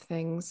part of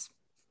things.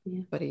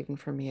 Yeah. But even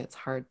for me, it's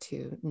hard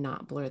to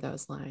not blur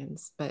those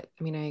lines. But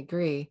I mean, I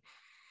agree.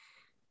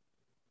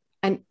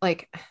 And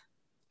like,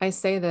 I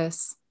say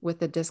this with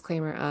the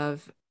disclaimer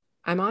of,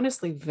 I'm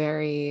honestly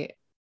very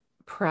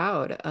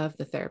proud of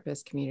the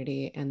therapist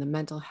community and the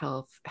mental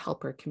health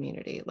helper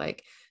community.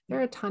 Like, there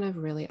are a ton of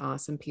really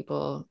awesome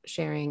people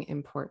sharing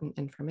important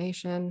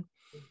information.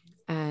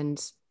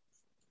 And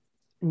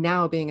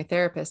now being a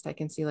therapist, I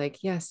can see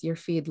like, yes, your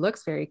feed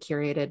looks very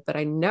curated, but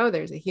I know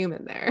there's a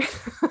human there.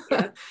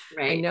 Yep,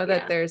 right. I know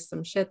that there's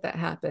some shit that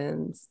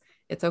happens.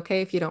 It's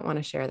okay if you don't want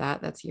to share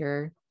that. That's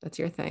your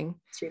thing.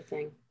 It's your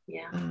thing.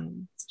 Yeah,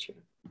 it's true.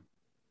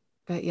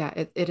 But yeah,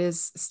 it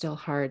is still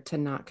hard to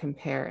not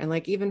compare. And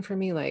like, even for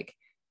me, like,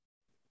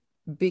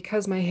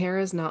 because my hair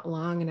is not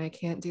long and I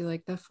can't do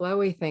like the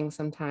flowy thing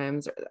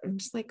sometimes, I'm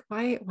just like,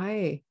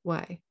 why?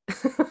 Yeah,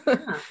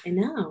 I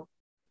know.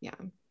 Yeah.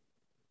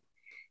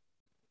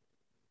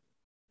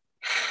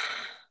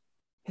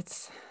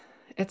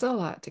 It's a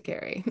lot to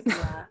carry.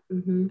 Yeah.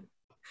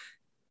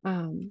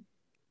 Mm-hmm.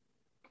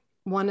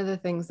 One of the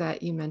things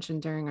that you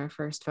mentioned during our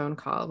first phone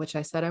call, which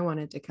I said I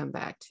wanted to come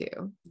back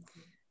to,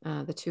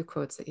 the two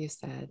quotes that you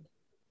said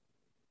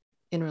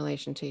in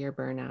relation to your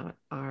burnout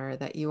are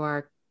that you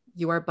are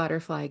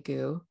butterfly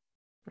goo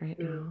right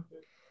now,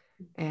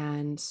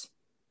 and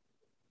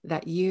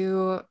that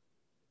you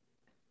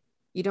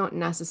don't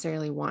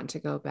necessarily want to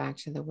go back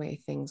to the way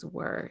things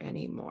were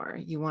anymore.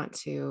 You want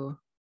to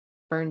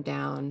burn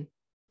down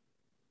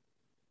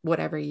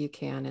whatever you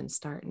can and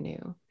start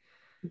new.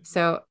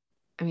 So,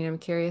 I mean, I'm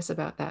curious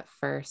about that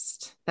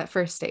first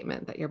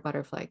statement, that you're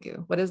butterfly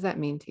goo. What does that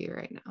mean to you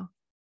right now?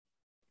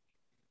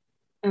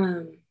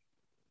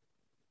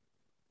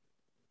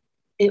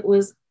 It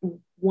was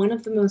one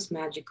of the most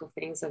magical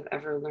things I've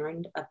ever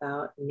learned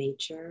about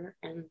nature.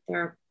 And there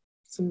are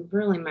some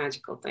really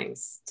magical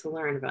things to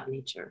learn about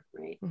nature,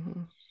 right?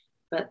 Mm-hmm.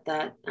 But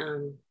that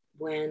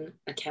when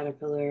a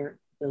caterpillar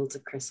builds a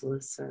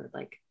chrysalis or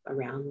like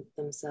around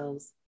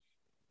themselves,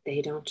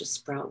 they don't just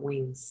sprout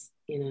wings,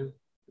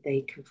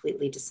 they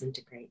completely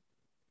disintegrate.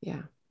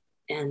 Yeah.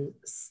 And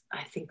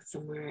I think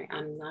somewhere,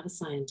 I'm not a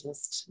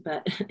scientist,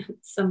 but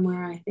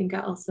somewhere I think I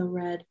also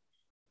read,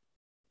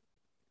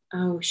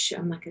 I'm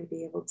not going to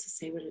be able to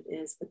say what it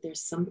is, but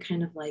there's some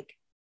kind of like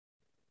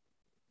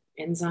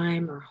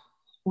enzyme or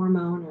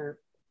hormone or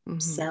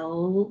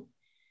cell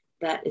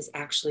that is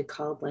actually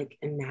called like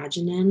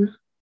imaginin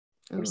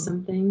or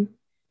something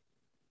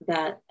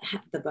that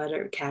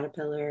the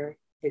caterpillar,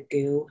 the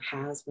goo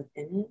has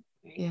within it,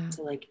 right? Yeah.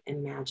 To like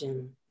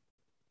imagine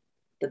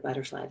the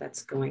butterfly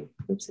that's going,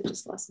 oops, I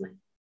just lost my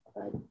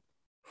bud.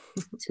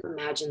 To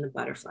imagine the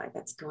butterfly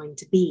that's going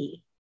to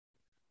be,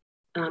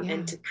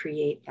 and to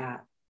create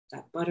that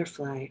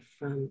butterfly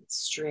from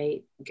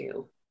straight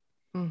goo.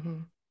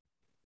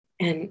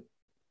 And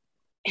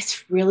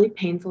it's really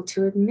painful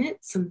to admit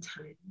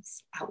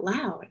sometimes out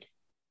loud,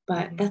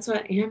 but that's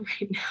what I am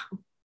right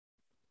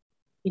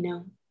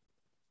now.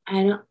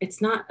 It's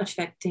not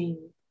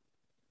affecting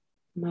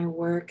my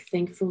work,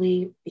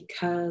 thankfully,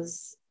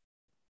 because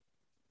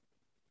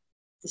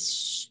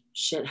this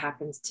shit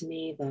happens to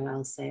me, that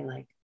I'll say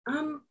like,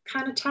 I'm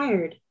kind of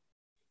tired.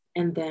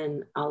 And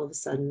then all of a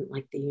sudden,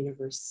 like the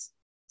universe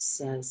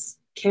says,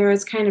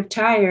 Kara's kind of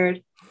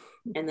tired.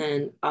 And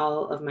then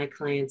all of my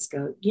clients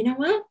go, you know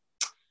what?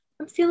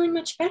 I'm feeling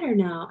much better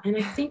now. And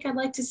I think I'd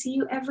like to see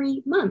you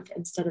every month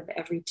instead of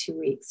every 2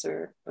 weeks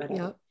or whatever.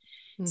 Yep.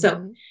 Mm-hmm.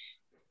 So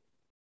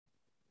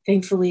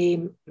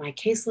thankfully, my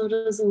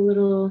caseload is a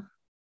little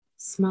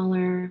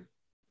smaller.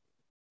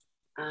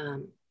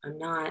 I'm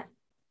not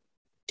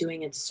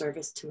doing a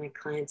disservice to my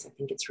clients. I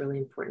think it's really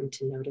important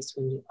to notice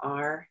when you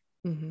are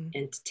and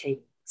to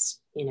take,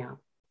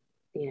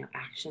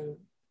 action.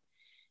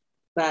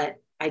 But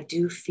I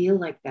do feel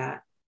like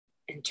that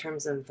in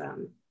terms of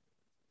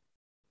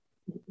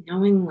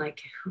knowing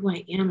like who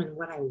I am and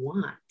what I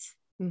want.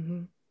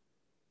 And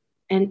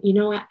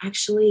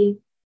actually,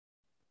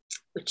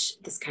 which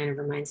this kind of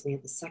reminds me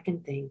of the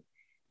second thing,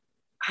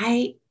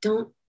 I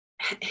don't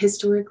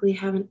historically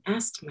haven't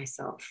asked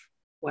myself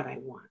what I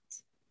want.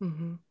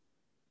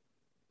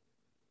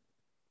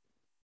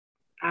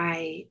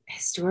 I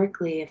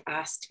historically have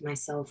asked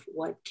myself,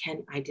 what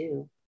can I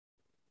do?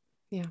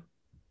 Yeah.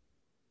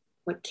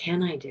 What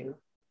can I do?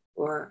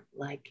 Or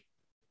like,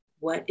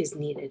 what is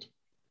needed?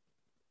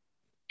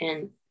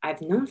 And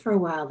I've known for a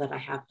while that I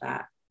have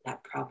that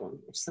problem.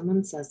 If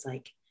someone says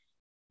like,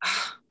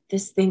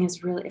 this thing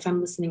is really, if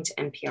I'm listening to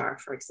NPR,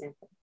 for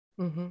example,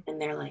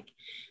 and they're like,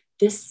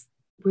 this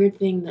weird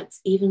thing that's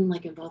even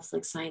like involves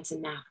like science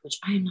and math, which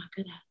I am not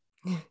good at,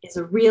 is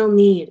a real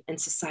need in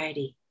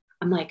society.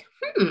 I'm like,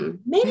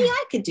 maybe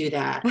I could do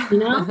that,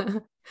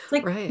 It's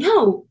like, right.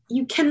 No,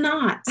 you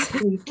cannot.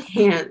 You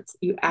can't.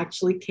 You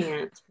actually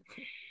can't.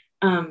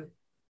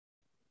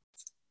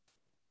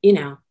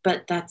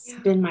 But that's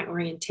been my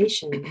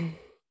orientation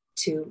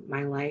to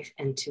my life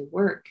and to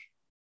work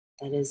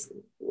that is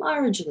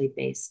largely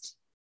based,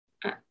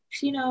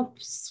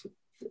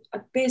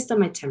 based on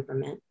my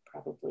temperament,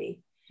 probably,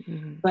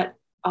 but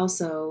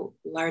also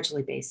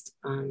largely based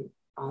on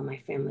all my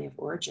family of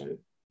origin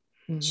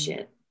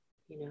shit,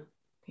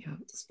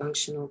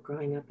 dysfunctional,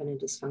 growing up in a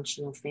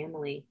dysfunctional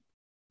family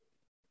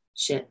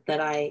shit that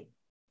I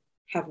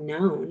have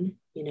known,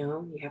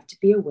 you have to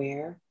be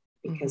aware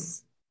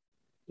because,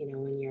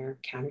 when your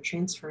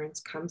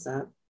countertransference comes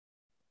up,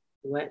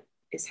 what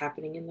is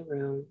happening in the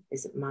room?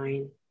 Is it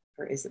mine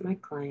or is it my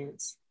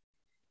client's?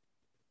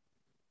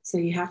 So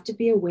you have to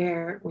be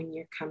aware when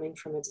you're coming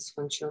from a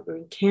dysfunctional, or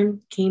you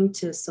came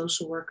to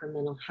social work or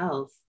mental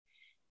health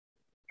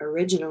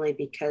originally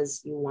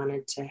because you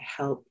wanted to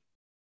help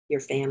your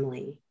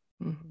family.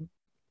 You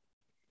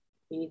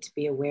need to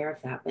be aware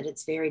of that, but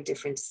it's very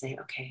different to say,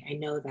 okay, I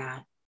know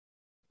that.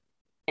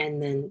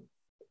 And then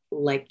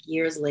like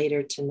years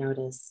later to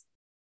notice,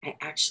 I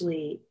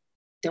actually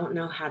don't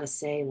know how to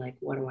say like,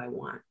 what do I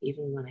want?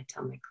 Even when I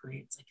tell my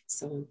clients, like, it's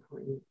so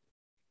important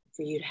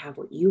for you to have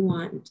what you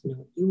want and to know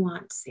what you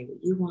want, to say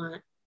what you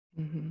want,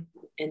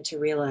 and to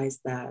realize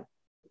that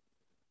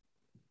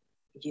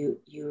you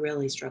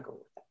really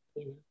struggle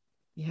with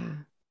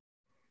that,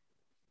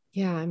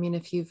 Yeah. I mean,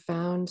 if you've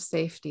found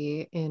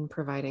safety in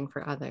providing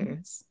for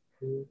others,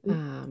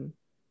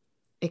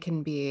 it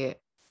can be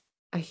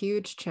a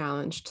huge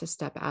challenge to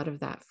step out of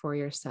that for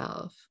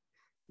yourself.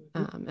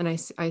 And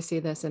I see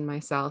this in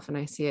myself, and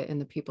I see it in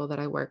the people that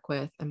I work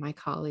with and my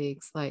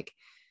colleagues. Like,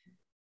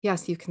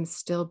 yes, you can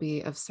still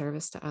be of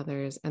service to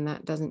others. And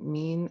that doesn't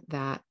mean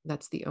that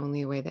that's the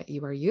only way that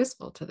you are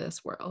useful to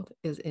this world,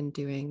 is in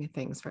doing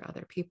things for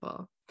other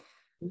people.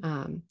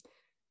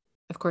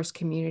 Of course,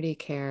 community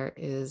care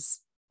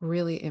is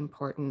really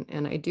important.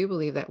 And I do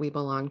believe that we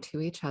belong to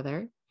each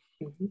other.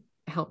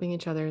 Helping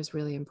each other is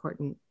really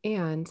important.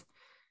 And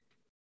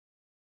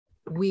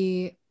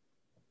we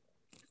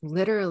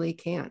literally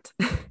can't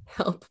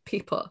help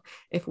people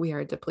if we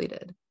are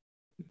depleted.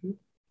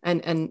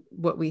 And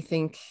what we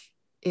think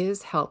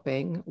is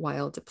helping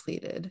while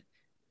depleted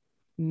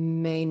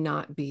may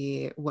not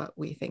be what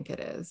we think it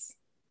is.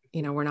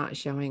 We're not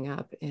showing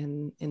up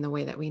in the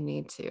way that we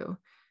need to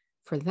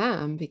for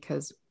them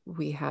because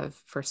we have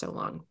for so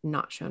long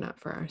not shown up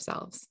for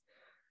ourselves.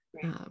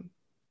 Right.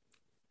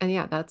 And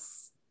yeah,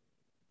 that's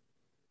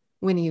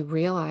when you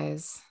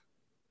realize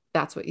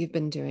that's what you've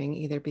been doing,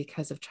 either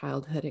because of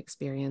childhood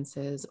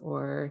experiences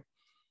or,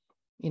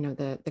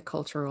 the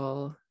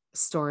cultural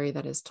story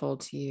that is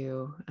told to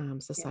you,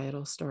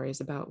 societal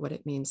stories about what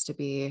it means to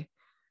be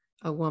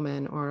a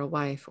woman or a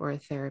wife or a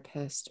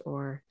therapist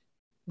or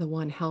the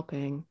one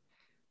helping,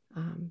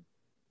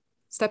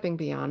 stepping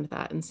beyond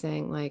that and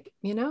saying like,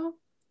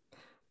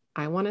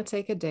 I want to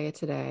take a day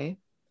today.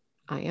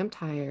 I am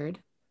tired.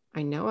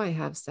 I know I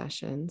have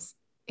sessions,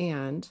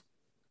 and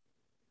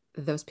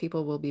those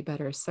people will be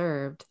better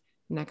served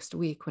next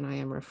week when I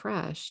am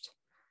refreshed.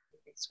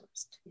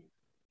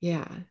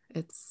 Yeah,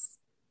 it's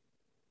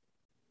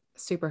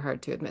super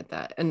hard to admit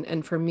that.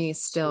 And for me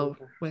still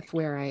with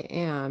where I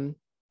am,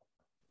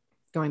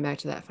 going back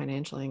to that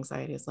financial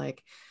anxiety, is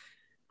like,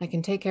 I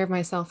can take care of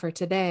myself for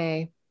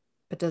today,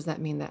 But does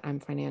that mean that I'm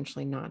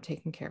financially not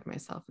taking care of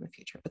myself in the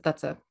future? But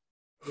that's a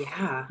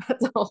Yeah,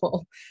 that's a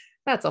whole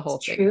that's a it's whole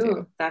thing true.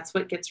 too. That's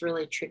what gets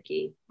really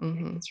tricky. It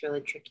Mm-hmm. gets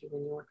really tricky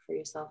when you work for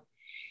yourself.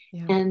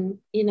 Yeah. And,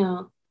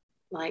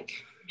 like,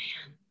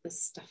 man,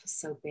 this stuff is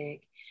so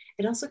big.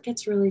 It also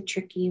gets really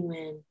tricky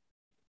when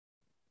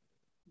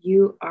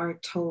you are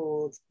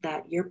told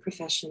that your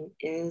profession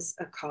is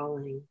a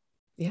calling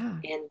Yeah.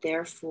 and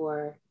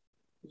therefore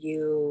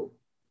you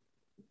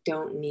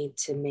don't need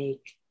to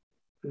make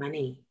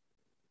money.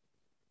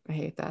 I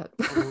hate that.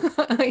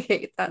 Uh, I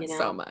hate you that so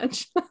know,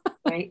 much.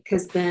 right?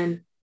 Because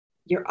then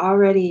you're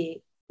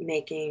already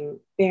making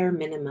bare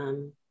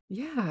minimum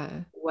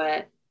Yeah.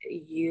 what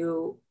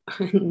you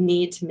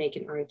need to make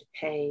in order to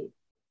pay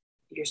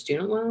your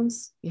student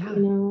loans, Yeah.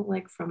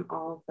 like from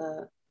all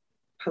the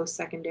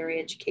post-secondary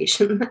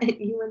education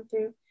that you went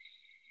through.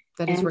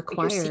 That is And your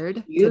required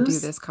to do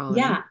CEUs, this calling.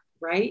 yeah,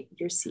 right?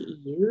 Your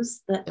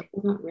CEUs that Yep.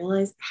 people don't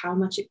realize how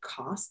much it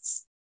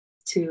costs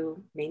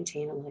to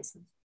maintain a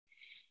license.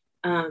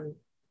 Um,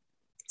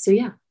 so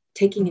yeah,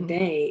 taking a Mm-hmm.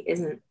 day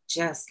isn't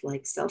just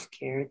like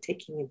self-care.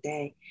 Taking a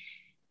day,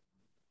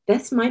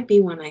 this might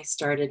be when I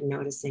started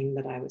noticing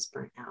that I was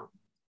burnt out.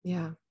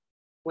 Yeah.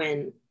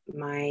 When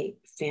my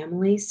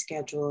family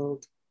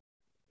scheduled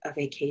a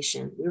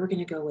vacation, we were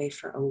going to go away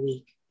for a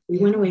week. We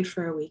went Yeah. away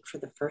for a week for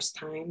the first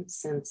time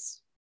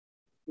since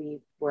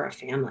we were a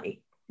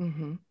family.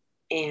 Mm-hmm.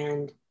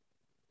 And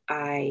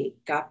I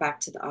got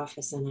back to the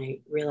office and I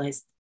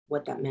realized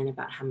what that meant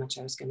about how much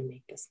I was going to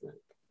make this month,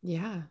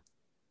 Yeah.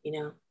 you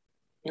know,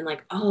 and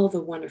like all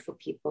the wonderful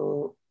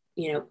people,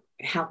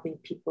 helping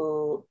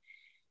people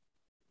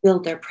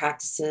build their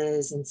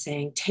practices and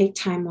saying, take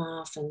time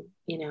off. And,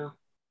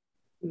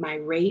 my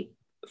rate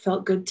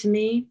felt good to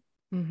me.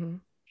 Mm-hmm.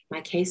 My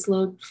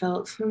caseload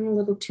felt a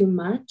little too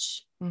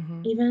much,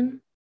 Mm-hmm.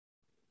 even.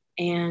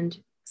 And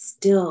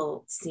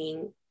still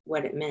seeing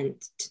what it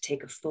meant to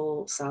take a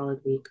full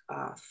solid week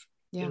off,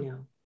 Yeah.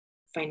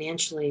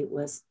 financially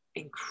was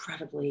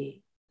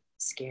incredibly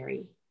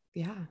scary.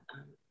 Yeah.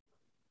 Um,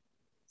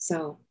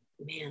 so,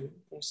 man,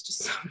 there's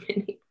just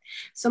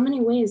so many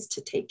ways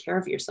to take care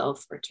of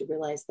yourself or to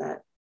realize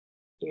that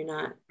you're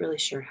not really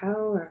sure how,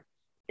 or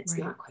it's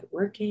Right. not quite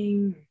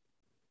working.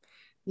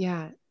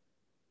 Yeah.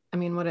 I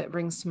mean, what it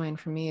brings to mind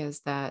for me is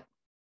that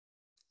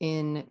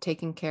in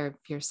taking care of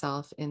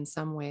yourself in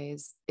some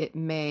ways, it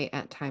may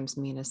at times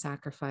mean a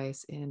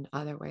sacrifice in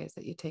other ways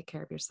that you take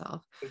care of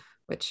yourself,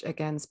 which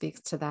again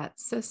speaks to that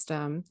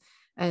system.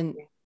 And,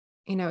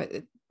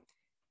 Yeah.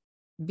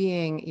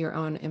 being your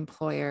own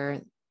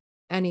employer,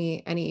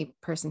 any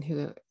person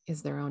who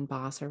is their own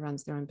boss or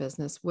runs their own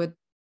business would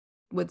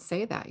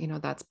say that,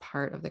 that's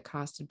part of the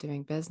cost of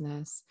doing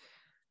business.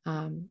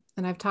 And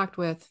I've talked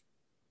with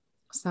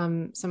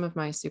some of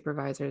my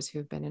supervisors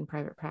who've been in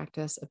private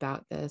practice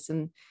about this,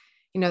 and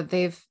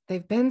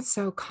they've been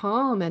so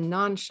calm and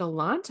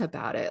nonchalant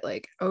about it.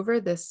 Like over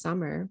this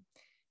summer,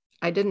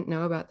 I didn't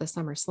know about the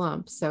summer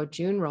slump, so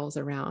June rolls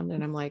around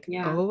and I'm like,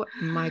 Yeah. oh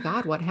my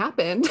god, what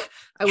happened?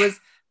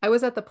 I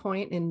was at the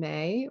point in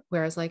May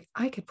where I was like,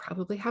 I could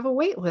probably have a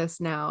wait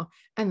list now,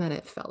 and then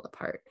it fell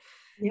apart.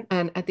 Yep.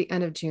 And at the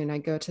end of June, I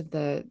go to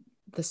the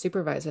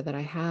supervisor that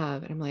I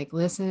have, and I'm like,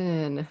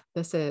 listen,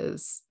 this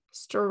is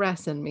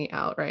stressing me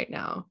out right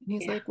now. And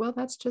he's Yeah. like, well,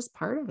 that's just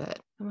part of it.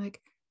 I'm like,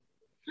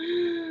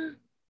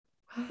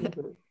 what?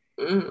 Mhm.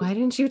 Mm. Why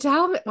didn't you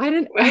tell me? Why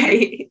didn't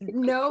Right.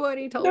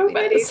 nobody told me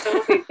Nobody this?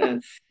 told me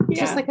this. It's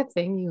just Yeah. like a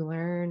thing you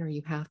learn, or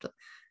you have to,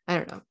 I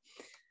don't know.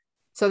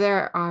 So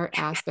there are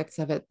aspects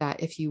of it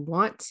that if you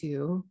want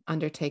to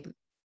undertake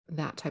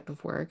that type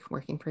of work,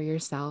 working for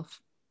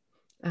yourself,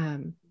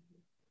 um,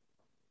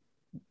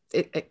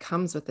 it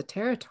comes with the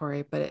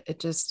territory, but it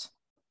just,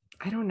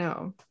 I don't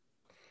know,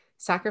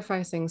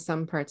 sacrificing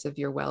some parts of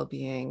your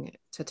well-being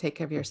to take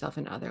care of yourself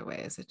in other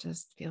ways, it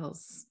just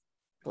feels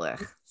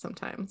blech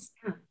sometimes,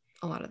 Yeah.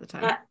 a lot of the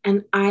time.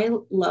 And I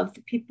love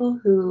the people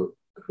who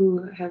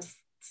have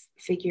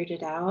figured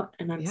it out,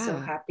 and I'm so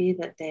Yeah. happy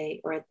that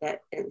or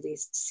that at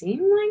least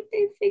seem like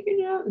they figured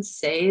it out and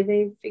say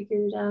they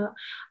figured it out.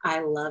 I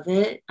love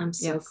it. I'm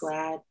so Yes.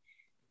 glad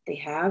they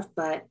have,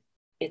 but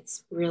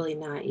it's really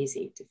not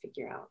easy to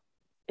figure out.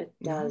 It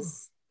No.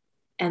 does,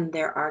 and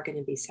there are going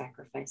to be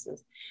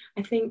sacrifices.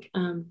 I think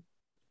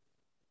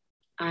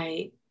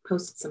I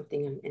posted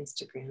something on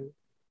Instagram,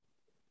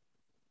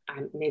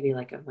 maybe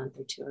like a month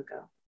or two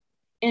ago,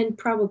 and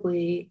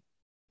probably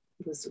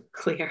was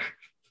clear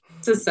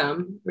to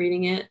some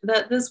reading it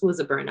that this was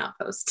a burnout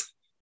post.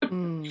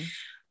 Mm,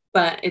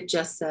 But it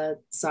just said,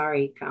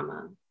 sorry,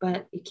 comma,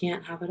 but you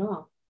can't have it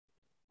all.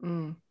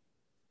 mm,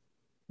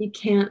 You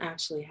can't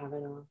actually have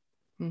it all,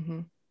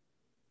 mm-hmm.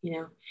 you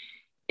know?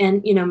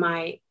 And,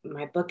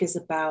 my book is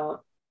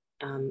about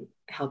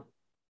help,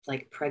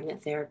 like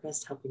pregnant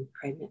therapists, helping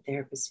pregnant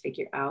therapists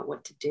figure out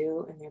what to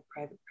do in their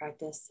private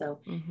practice. So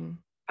Mm-hmm.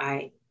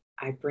 I,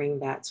 I bring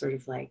that sort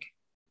of like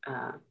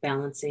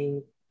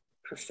balancing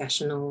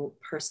professional,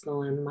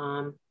 personal, and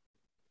mom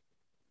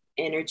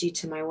energy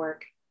to my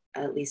work,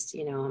 at least,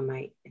 on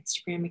my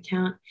Instagram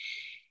account.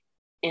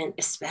 And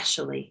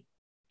especially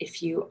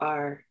if you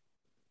are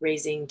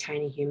raising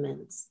tiny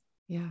humans.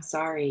 Yeah.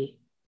 Sorry,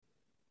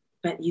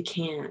 but you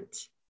can't,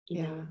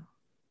 you know,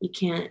 you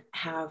can't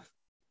have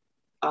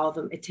all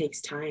the, it takes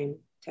time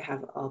to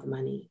have all the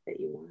money that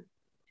you want.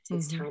 It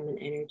takes time and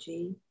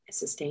energy, a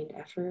sustained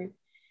effort.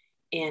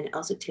 And it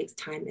also takes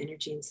time,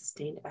 energy, and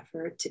sustained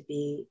effort to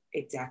be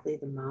exactly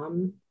the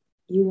mom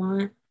you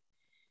want.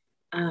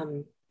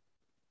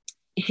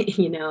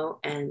 You know,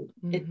 and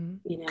it,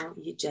 you know,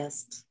 you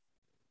just,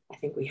 I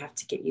think we have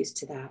to get used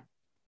to that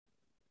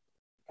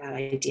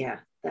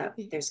idea that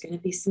there's going to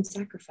be some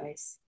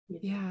sacrifice, you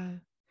know, yeah,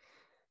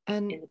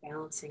 and in the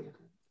balancing of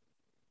it.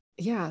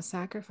 Yeah,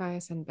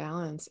 sacrifice and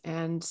balance.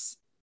 And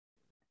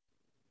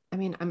I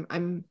mean,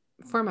 I'm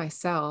for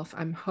myself,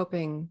 I'm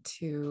hoping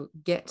to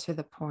get to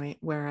the point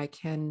where I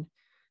can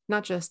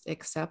not just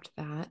accept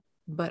that,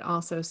 but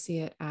also see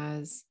it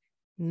as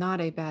not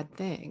a bad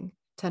thing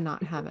to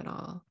not have it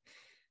all.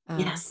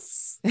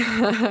 Yes.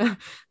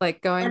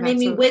 Like going That back made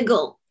me to,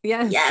 wiggle.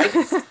 yes.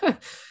 Yes.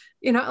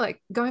 You know,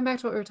 like going back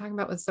to what we were talking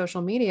about with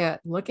social media,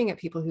 looking at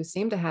people who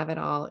seem to have it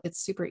all, it's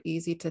super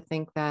easy to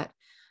think that,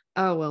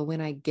 oh, well, when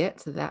I get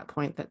to that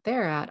point that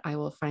they're at, I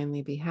will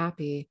finally be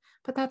happy.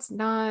 But that's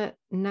not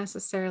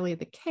necessarily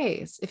the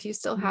case. If you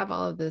still have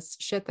all of this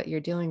shit that you're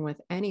dealing with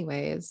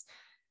anyways,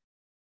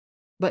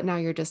 but now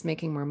you're just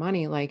making more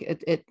money, like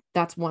it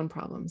that's one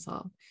problem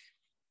solved.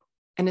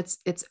 And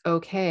it's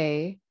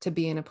okay to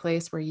be in a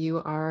place where you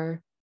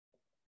are,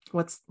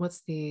 what's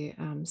the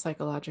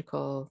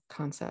psychological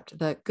concept,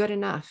 the good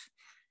enough.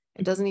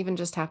 It doesn't even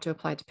just have to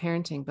apply to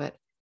parenting, but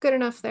good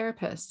enough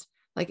therapist.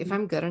 Like if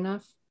I'm good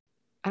enough,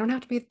 I don't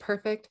have to be the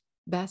perfect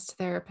best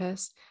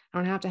therapist. I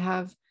don't have to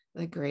have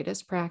the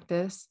greatest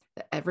practice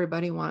that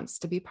everybody wants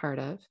to be part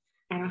of.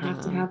 I don't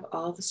have to have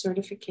all the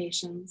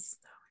certifications.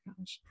 Oh my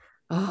gosh.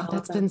 Oh,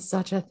 that's been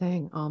such a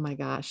thing. Oh my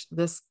gosh.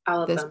 This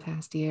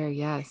past year,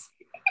 yes.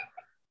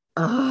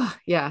 Oh,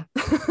 yeah.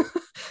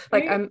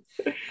 Like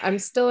I'm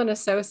still an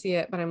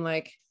associate, but I'm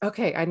like,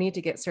 okay, I need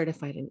to get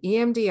certified in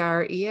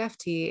EMDR,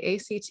 EFT,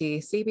 ACT,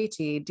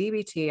 CBT,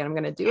 DBT, and I'm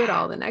going to do it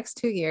all the next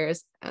 2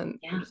 years. And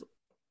just,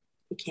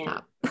 you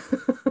can't.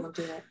 Stop. Don't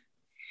do it.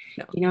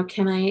 No. You know,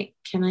 can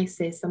I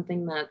say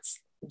something that's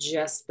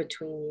just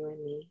between you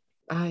and me?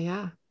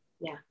 Yeah.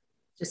 Yeah.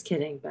 Just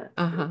kidding, but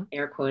I'm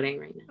air quoting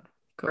right now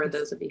for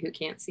those of you who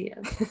can't see it.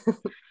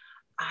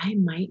 I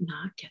might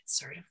not get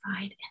certified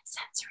in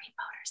sensory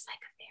motor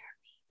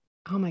psychotherapy.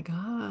 Oh my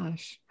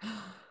gosh.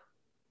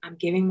 I'm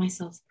giving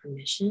myself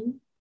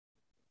permission,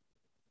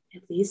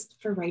 at least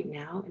for right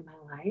now in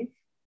my life.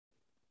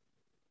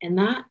 And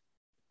that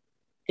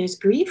there's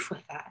grief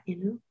with that,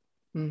 you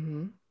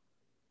know?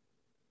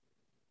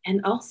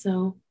 And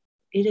also,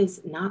 it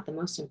is not the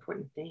most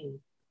important thing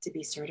to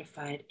be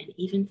certified in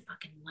even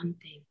fucking one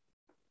thing.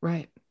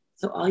 Right.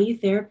 So all you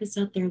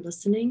therapists out there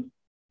listening,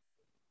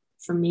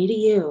 from me to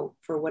you,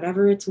 for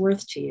whatever it's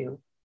worth to you,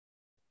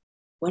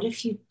 what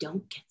if you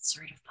don't get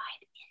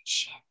certified in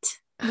shit?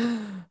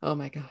 Oh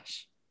my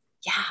gosh.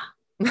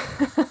 Yeah.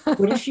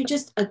 What if you're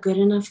just a good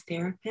enough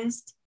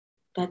therapist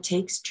that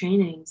takes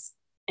trainings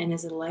and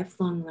is a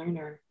lifelong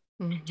learner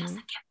and doesn't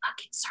get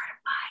fucking certified?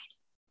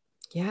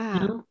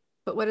 Yeah. You know?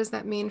 But what does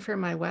that mean for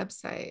my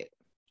website?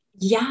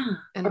 Yeah.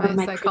 And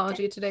my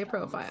Psychology Today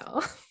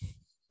profile.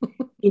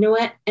 You know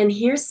what? And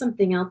here's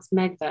something else,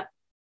 Meg, that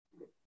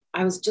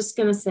I was just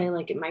going to say,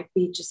 like, it might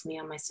be just me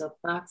on my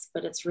soapbox,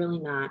 but it's really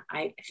not.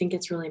 I think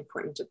it's really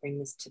important to bring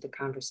this to the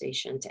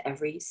conversation, to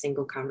every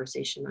single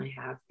conversation I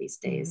have these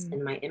days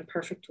in my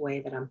imperfect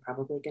way that I'm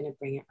probably going to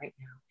bring it right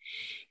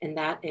now. And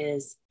that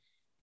is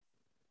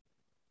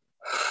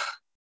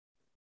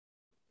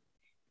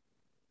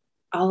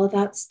all of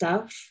that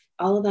stuff,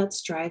 all of that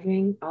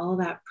striving, all of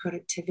that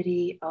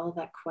productivity, all of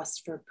that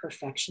quest for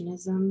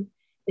perfectionism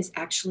is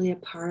actually a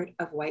part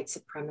of white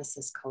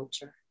supremacist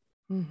culture.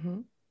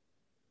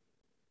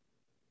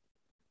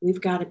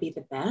 We've got to be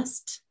the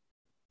best.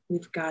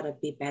 We've got to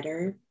be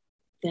better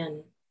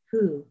than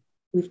who?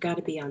 We've got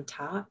to be on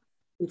top.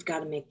 We've got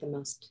to make the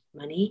most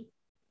money.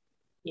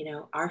 You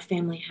know, our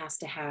family has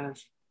to have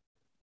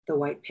the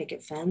white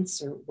picket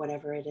fence or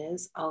whatever it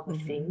is, all the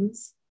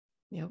things.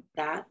 Yep.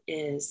 That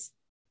is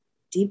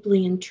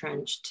deeply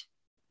entrenched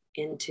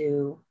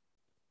into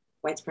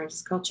white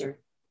supremacist culture.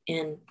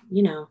 And,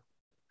 you know,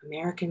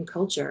 American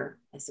culture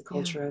as a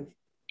culture of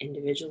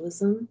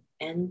individualism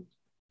and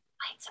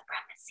white supremacy.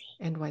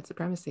 And white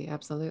supremacy,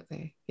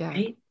 absolutely. Yeah.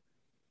 Right?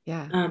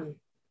 Yeah.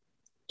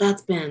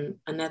 That's been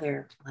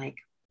another, like,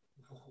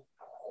 what?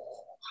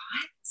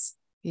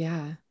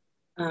 Yeah.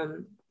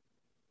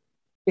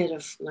 Bit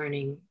of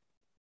learning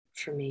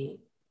for me.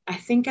 I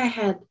think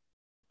I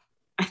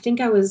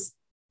was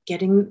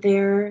getting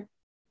there,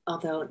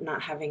 although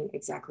not having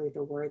exactly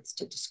the words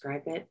to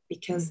describe it,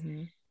 because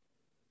a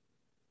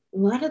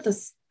lot of the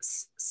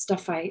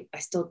stuff I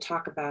still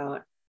talk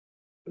about,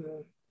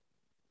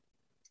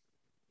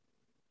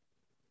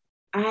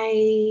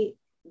 I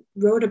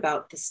wrote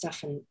about this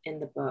stuff in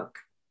the book,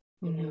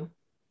 you know.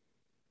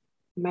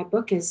 My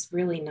book is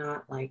really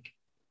not like,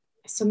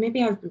 so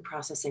maybe I've been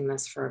processing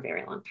this for a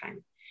very long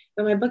time.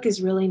 But my book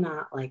is really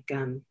not like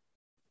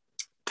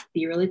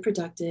be really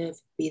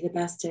productive, be the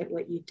best at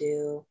what you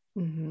do.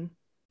 Mm-hmm.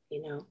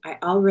 You know, I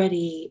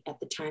already at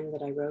the time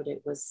that I wrote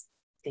it was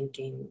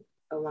thinking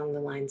along the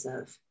lines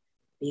of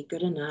be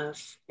good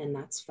enough and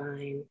that's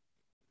fine.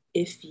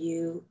 If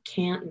you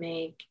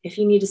if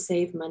you need to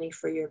save money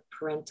for your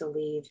parental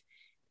leave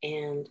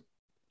and,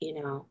 you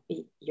know,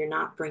 you're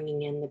not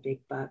bringing in the big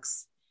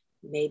bucks,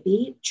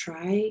 maybe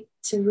try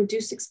to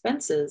reduce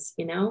expenses.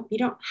 You know, you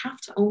don't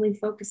have to only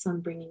focus on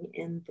bringing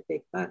in the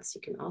big bucks.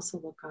 You can also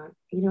look on,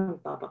 you know,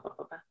 blah, blah, blah,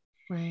 blah, blah.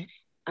 Right.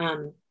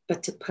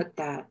 But to put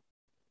that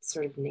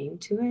sort of name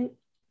to it,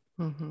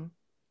 Mm-hmm.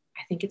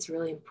 I think it's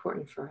really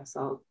important for us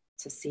all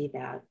to see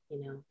that,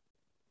 you know,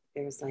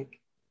 there's like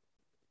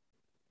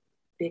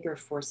bigger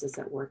forces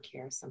at work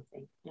here or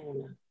something. I don't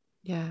know.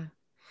 Yeah.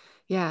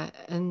 Yeah.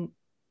 And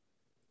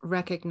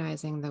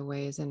recognizing the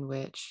ways in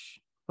which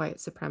white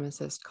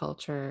supremacist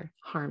culture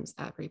harms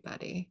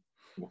everybody,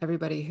 Yeah.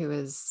 everybody who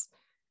is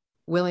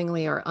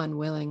willingly or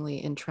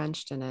unwillingly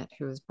entrenched in it,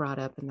 who is brought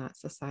up in that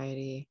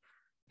society,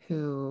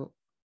 who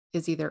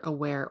is either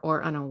aware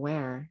or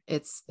unaware.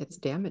 It's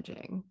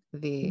damaging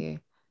the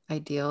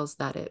ideals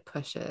that it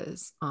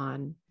pushes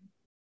on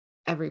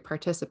every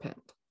participant,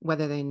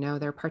 whether they know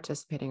they're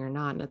participating or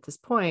not. And at this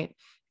point,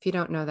 if you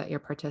don't know that you're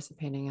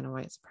participating in a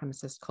white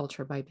supremacist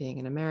culture by being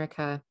in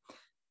America,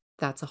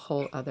 that's a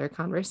whole other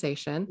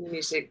conversation.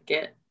 You should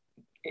get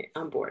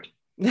on board.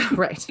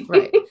 Right,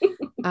 right.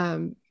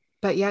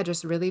 But yeah,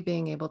 just really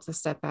being able to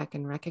step back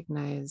and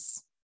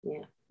recognize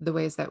the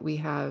ways that we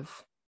have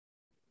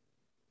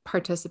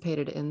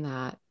participated in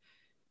that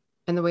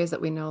and the ways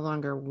that we no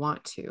longer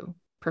want to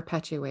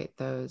perpetuate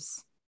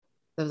those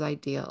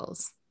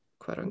ideals,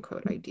 quote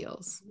unquote,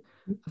 ideals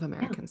of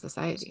American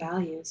society. Those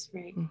values,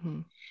 right? Mm-hmm.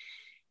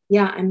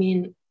 Yeah, I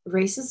mean,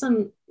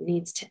 racism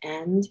needs to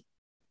end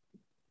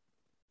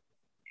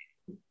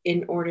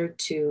in order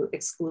to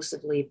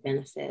exclusively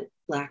benefit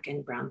Black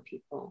and Brown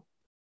people.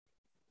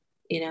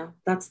 You know,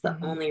 that's the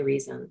only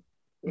reason,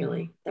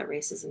 really, that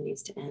racism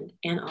needs to end.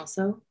 And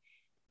also,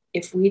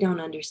 if we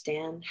don't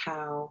understand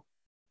how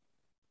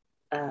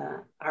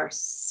our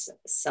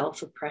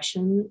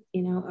self-oppression,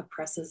 you know,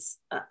 oppresses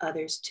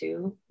others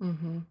too,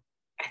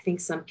 I think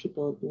some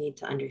people need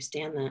to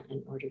understand that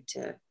in order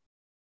to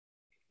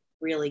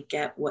really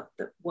get what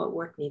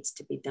work needs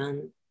to be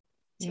done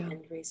to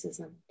end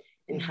racism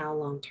and how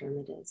long-term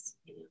it is,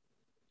 you know.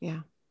 Yeah.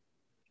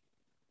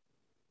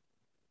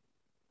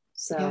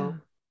 So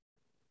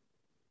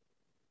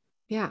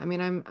yeah, I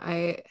mean,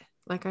 I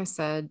like I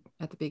said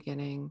at the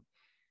beginning,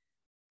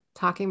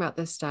 talking about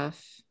this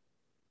stuff,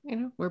 you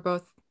know, we're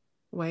both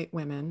white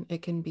women.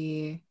 It can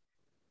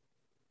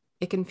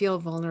feel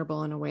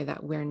vulnerable in a way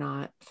that we're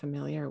not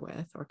familiar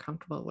with or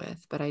comfortable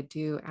with, but I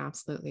do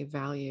absolutely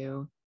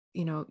value,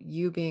 you know,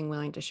 you being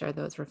willing to share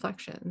those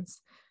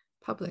reflections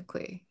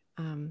publicly,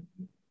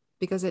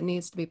 because it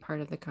needs to be part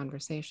of the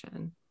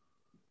conversation,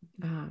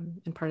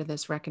 and part of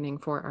this reckoning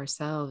for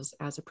ourselves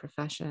as a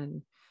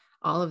profession,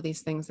 all of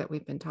these things that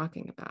we've been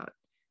talking about.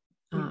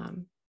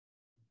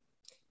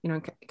 You know,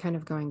 kind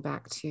of going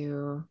back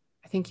to,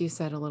 I think you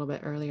said a little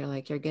bit earlier,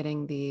 like you're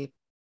getting the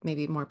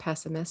maybe more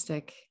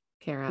pessimistic,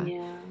 Kara.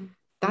 Yeah.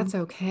 That's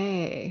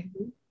okay.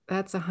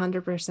 That's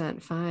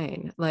 100%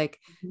 fine. Like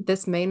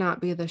this may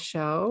not be the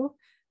show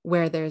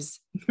where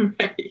there's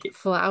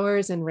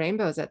flowers and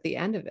rainbows at the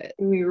end of it.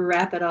 And we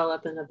wrap it all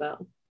up in a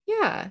bow.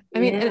 Yeah. I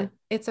mean, and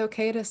it's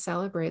okay to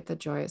celebrate the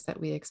joys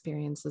that we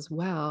experience as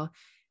well.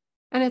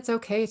 And it's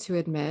okay to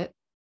admit,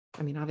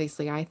 I mean,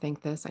 obviously I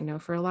think this, I know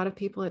for a lot of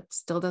people, it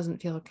still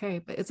doesn't feel okay,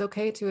 but it's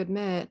okay to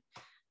admit,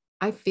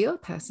 I feel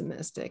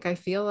pessimistic. I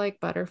feel like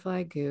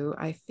butterfly goo.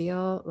 I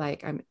feel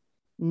like I'm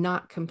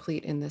not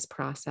complete in this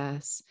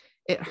process.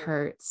 It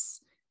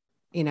hurts.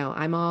 You know,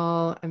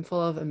 I'm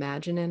full of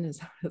imagining, is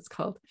what it's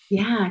called.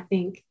 Yeah, I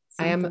think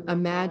I am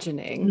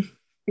imagining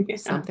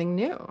something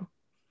new.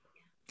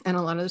 And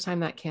a lot of the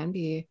time that can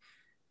be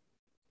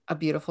a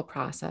beautiful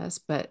process,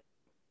 but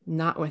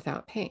not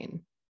without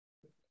pain.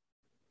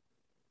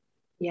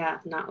 Yeah,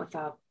 not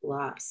without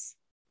loss.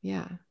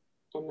 Yeah.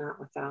 And not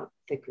without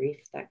the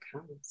grief that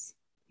comes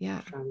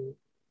from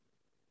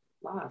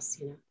loss,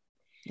 you know.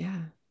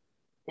 Yeah.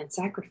 And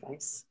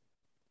sacrifice.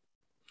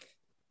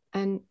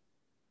 And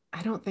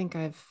I don't think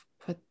I've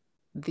put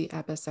the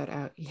episode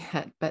out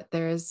yet, but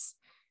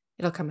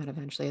it'll come out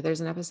eventually.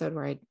 There's an episode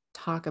where I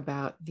talk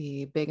about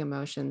the big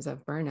emotions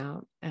of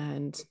burnout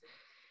and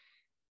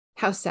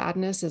how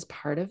sadness is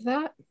part of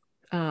that.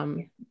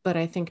 But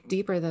I think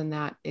deeper than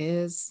that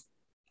is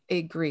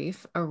a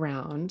grief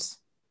around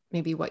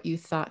maybe what you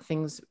thought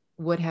things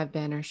would have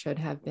been or should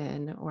have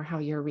been, or how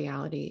your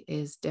reality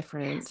is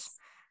different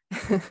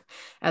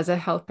as a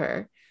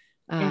helper.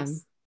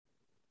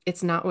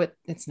 It's not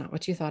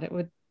what you thought it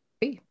would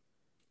be.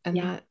 And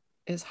that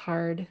is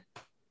hard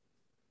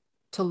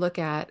to look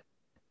at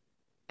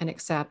and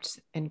accept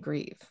and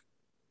grieve.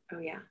 Oh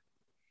yeah.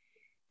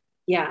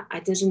 Yeah,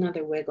 I did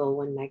another wiggle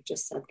when Meg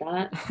just said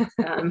that,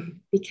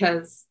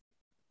 because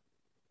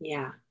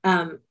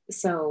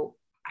so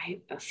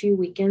a few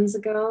weekends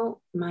ago,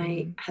 my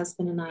Mm-hmm.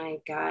 husband and I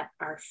got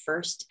our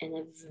first in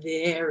a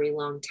very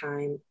long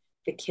time.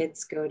 The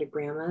kids go to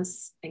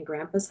grandma's and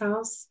grandpa's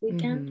house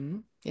weekend. Mm-hmm.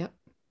 Yep.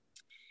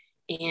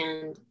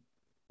 And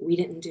we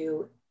didn't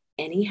do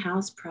any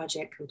house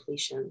project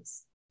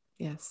completions.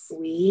 Yes.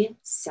 We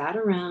sat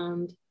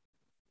around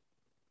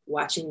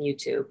watching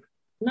YouTube,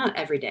 not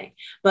every day,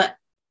 but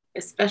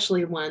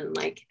especially one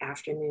like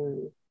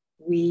afternoon.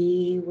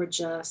 We were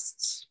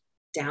just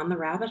down the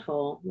rabbit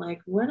hole,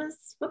 like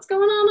what's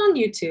going on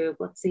YouTube?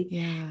 Let's see.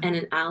 Yeah. And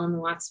an Alan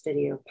Watts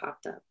video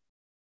popped up,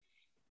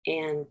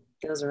 and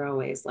those are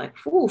always like,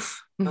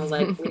 woof. I was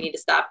like, we need to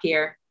stop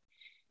here.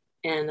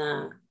 And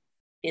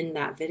in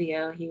that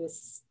video, it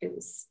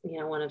was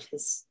one of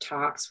his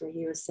talks where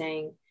he was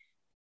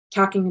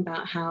talking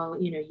about how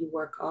you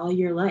work all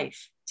your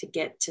life to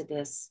get to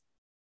this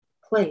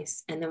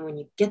place, and then when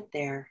you get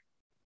there,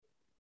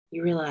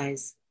 you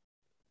realize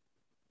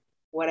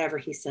whatever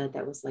he said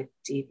that was like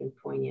deep and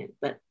poignant.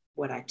 But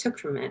what I took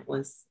from it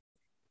was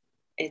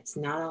it's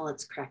not all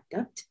it's cracked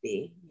up to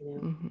be.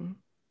 Mm-hmm.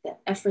 The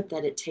effort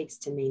that it takes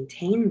to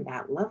maintain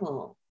that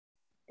level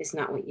is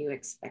not what you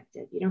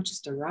expected. You don't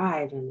just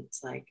arrive and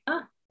it's like,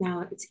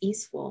 now it's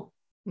easeful.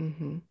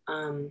 Mm-hmm.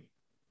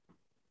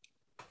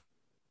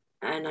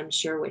 And I'm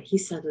sure what he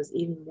said was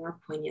even more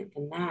poignant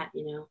than that,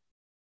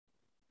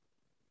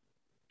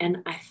 And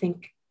I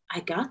think I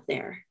got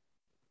there.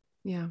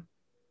 Yeah.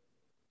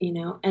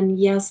 And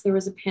yes, there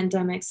was a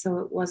pandemic, so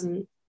it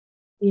wasn't,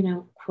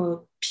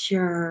 quote,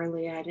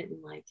 purely, I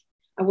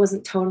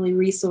wasn't totally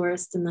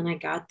resourced, and then I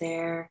got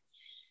there.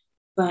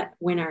 But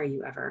when are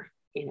you ever,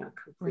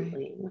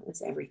 completely? Right. When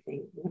is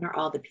everything? When are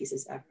all the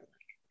pieces ever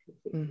like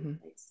completely in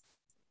Mm-hmm. place?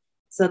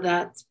 So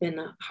that's been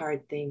a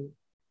hard thing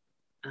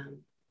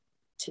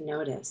to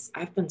notice.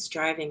 I've been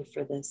striving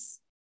for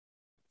this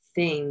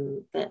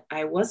thing that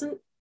I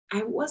wasn't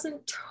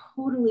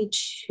totally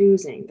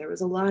choosing. There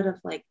was a lot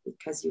of like,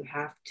 because you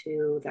have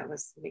to, that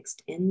was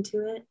mixed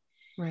into it.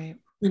 Right.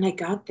 Then I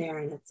got there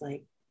and it's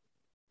like,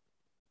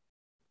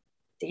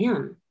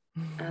 damn,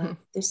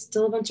 there's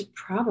still a bunch of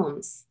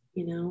problems,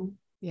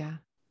 Yeah.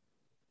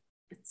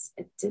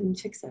 it didn't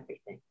fix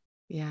everything.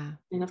 Yeah.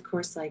 And of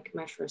course, like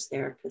my first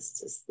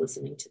therapist is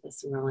listening to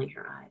this and rolling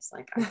her eyes,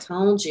 like, I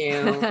told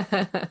you.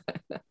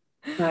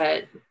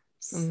 But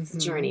it's the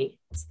journey.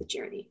 It's the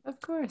journey. Of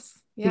course.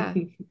 Yeah.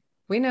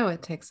 We know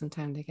it takes some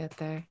time to get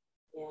there.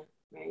 Yeah.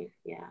 Right.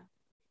 Yeah.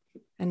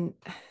 And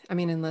I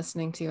mean, in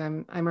listening to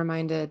you, I'm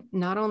reminded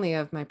not only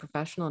of my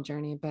professional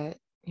journey, but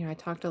I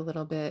talked a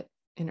little bit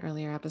in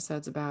earlier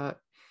episodes about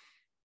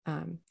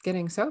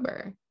getting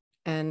sober.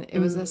 And it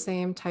was the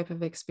same type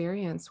of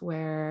experience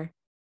where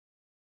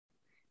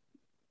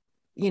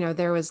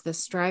there was this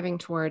striving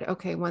toward,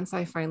 okay, once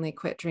I finally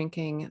quit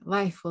drinking,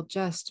 life will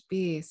just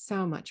be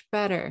so much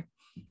better.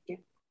 Yeah.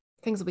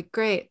 Things will be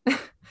great.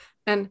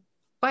 And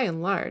by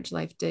and large,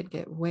 life did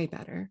get way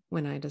better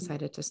when I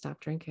decided to stop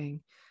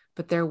drinking.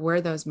 But there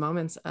were those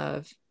moments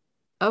of,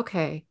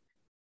 okay,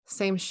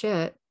 same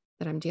shit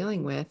that I'm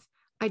dealing with.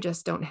 I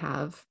just don't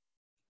have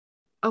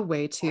a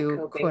way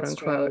to quote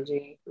unquote,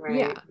 strategy, right?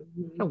 yeah,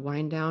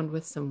 wind down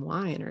with some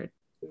wine or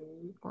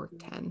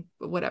 10,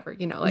 but whatever,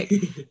 like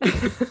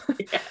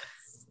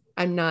Yes.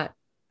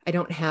 I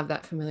don't have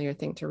that familiar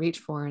thing to reach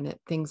for, and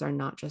things are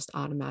not just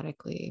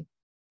automatically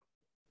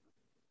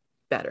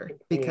better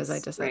because I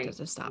decided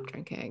to stop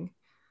drinking.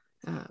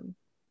 And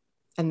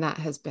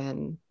that's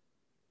been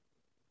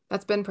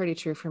pretty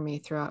true for me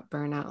throughout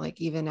burnout.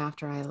 Like even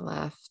after I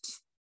left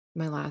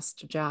my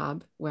last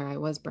job where I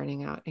was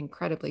burning out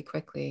incredibly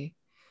quickly,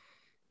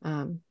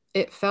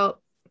 it felt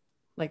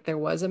like there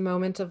was a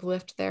moment of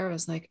lift there. I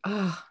was like,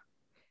 oh,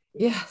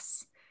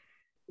 yes.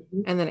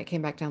 And then it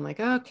came back down like,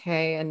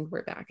 okay, and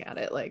we're back at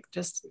it. Like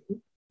just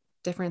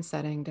different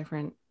setting,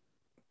 different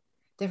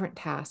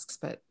tasks,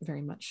 but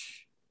very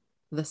much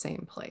the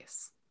same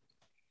place.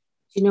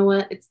 You know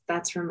what?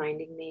 That's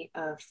reminding me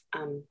of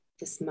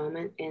this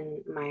moment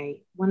in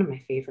one of my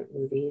favorite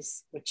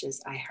movies, which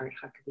is I Heart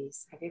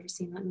Huckabees. Have you ever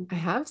seen that movie? I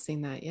have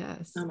seen that,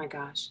 yes. Oh my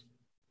gosh.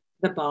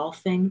 The ball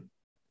thing.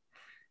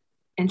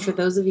 And for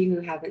those of you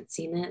who haven't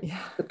seen it,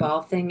 the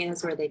ball thing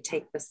is where they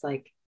take this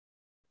like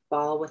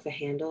ball with a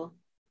handle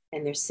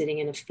and they're sitting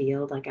in a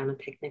field, like on a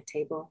picnic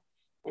table.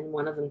 And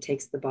one of them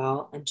takes the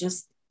ball and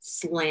just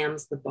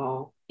slams the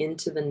ball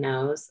into the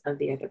nose of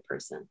the other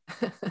person.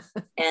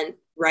 And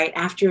right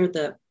after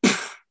the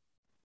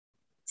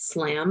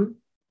slam,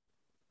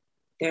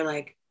 they're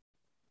like,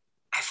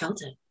 I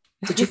felt it.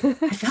 Did you?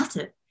 I felt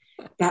it.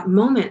 That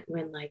moment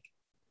when like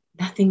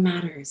nothing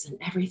matters and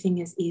everything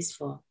is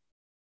easeful.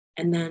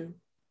 And then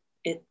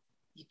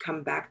you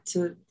come back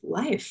to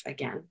life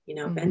again,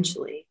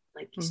 eventually.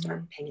 Like you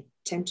start paying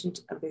attention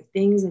to other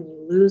things and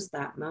you lose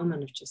that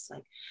moment of just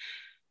like,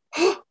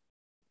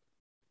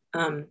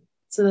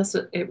 so that's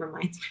what it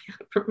reminds me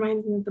of. It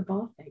reminds me of the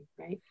ball thing,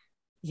 right?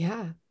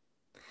 Yeah.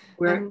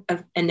 We're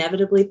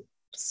inevitably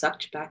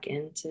sucked back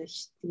into,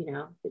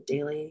 the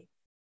daily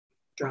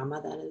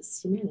drama that is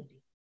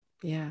humanity.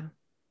 Yeah.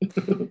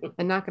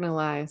 I'm not going to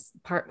lie.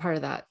 Part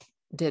of that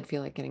did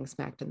feel like getting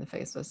smacked in the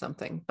face with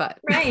something, but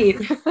Right.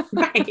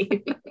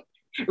 Right.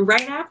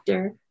 Right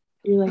after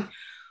you're like,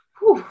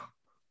 whew,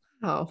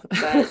 oh,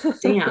 but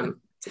damn,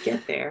 to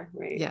get there.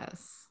 Right.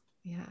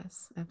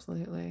 yes,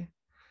 absolutely.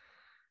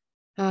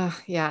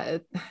 Yeah,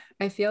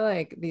 I feel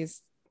like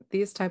these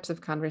types of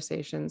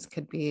conversations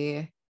could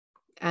be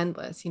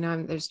endless.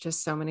 There's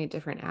just so many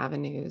different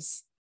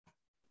avenues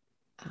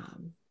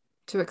um,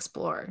 to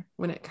explore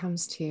when it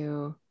comes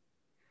to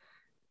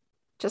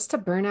just to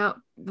burnout,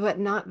 but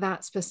not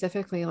that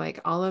specifically, like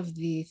all of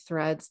the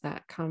threads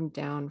that come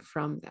down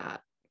from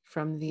that,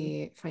 from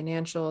the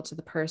financial to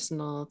the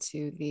personal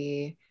to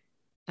the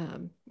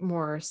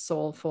more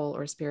soulful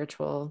or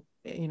spiritual,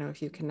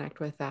 if you connect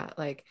with that,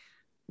 like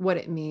what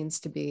it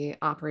means to be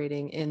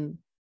operating in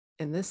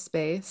this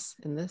space,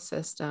 in this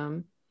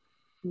system,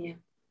 Yeah.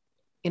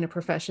 in a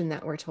profession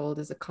that we're told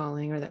is a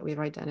calling or that we've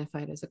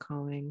identified as a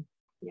calling.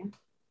 Yeah.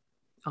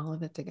 All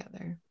of it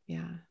together.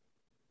 Yeah.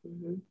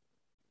 Mm-hmm.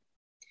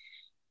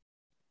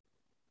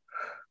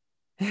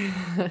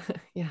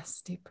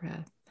 Yes, deep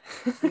breath.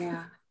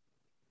 Yeah.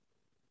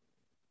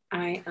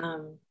 I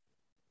am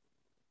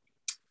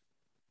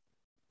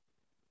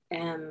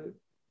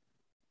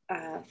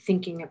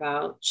thinking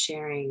about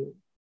sharing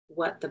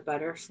what the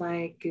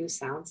butterfly goo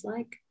sounds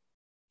like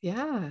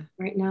Yeah.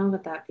 right now.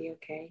 Would that be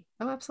okay?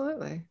 Oh,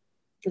 absolutely.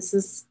 This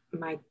is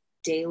my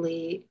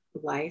daily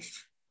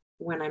life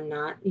when I'm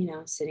not,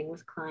 sitting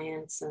with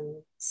clients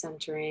and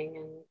centering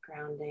and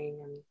grounding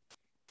and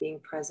being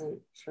present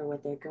for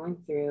what they're going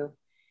through.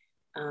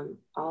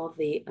 All of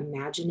the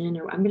imagining,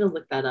 or I'm going to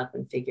look that up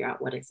and figure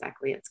out what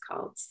exactly it's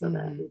called so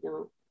that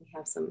Mm-hmm. we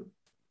have some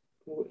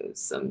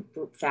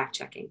fact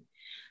checking.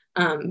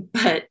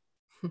 But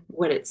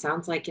what it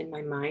sounds like in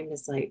my mind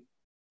is like,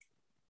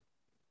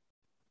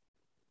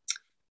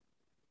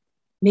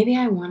 maybe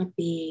I want to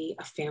be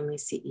a family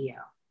CEO,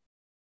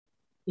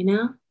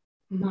 not a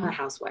Mm-hmm.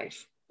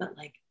 housewife, but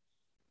like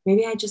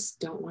maybe I just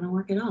don't want to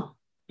work at all.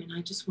 And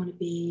I just want to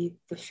be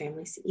the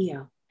family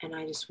CEO. And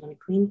I just want to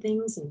clean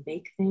things and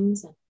bake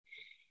things.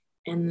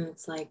 And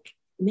it's like,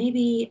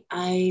 maybe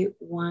I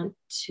want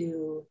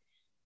to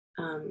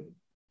um,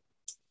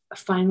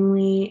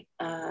 finally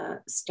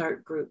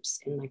start groups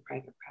in my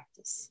private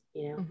practice.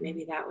 Mm-hmm.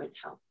 Maybe that would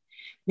help.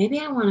 Maybe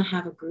I want to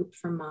have a group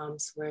for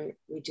moms where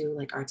we do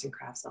like arts and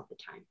crafts all the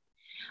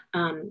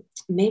time.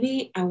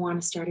 Maybe I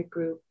want to start a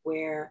group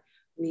where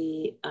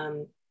we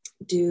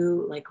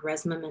do like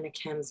Resmaa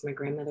Menakem's My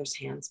Grandmother's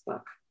Hands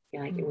book.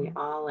 And we Mm-hmm.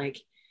 all like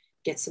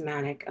get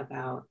somatic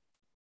about,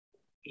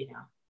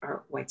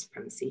 our white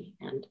supremacy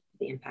and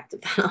the impact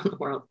of that on the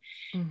world.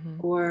 Mm-hmm.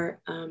 Or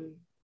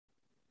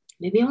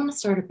maybe I want to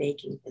start a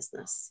baking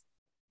business.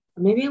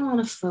 Or maybe I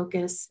want to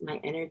focus my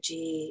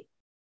energy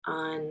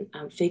on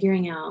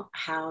figuring out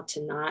how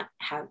to not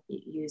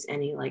use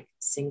any like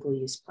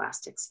single-use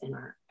plastics in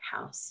our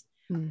house.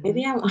 Mm-hmm.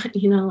 Maybe I want,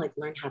 like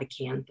learn how to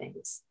can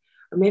things.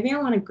 Or maybe I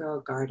want to grow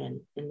a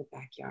garden in the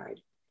backyard.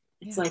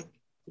 It's Yeah. like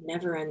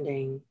never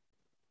ending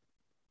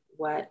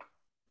what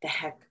the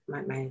heck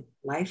might my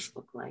life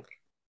look like.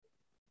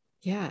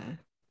 Yeah.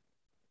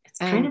 It's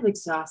kind And of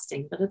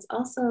exhausting, but it's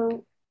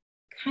also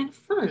kind of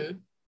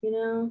fun.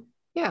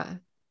 yeah,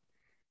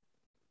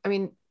 I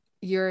mean,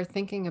 you're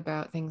thinking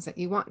about things that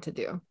you want to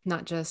do,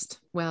 not just,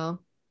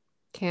 well,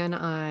 can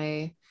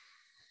I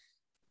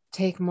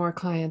take more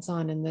clients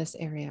on in this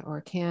area, or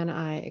can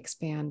I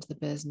expand the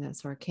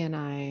business, or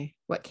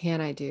what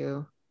can I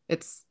do?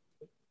 It's,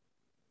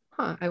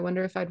 I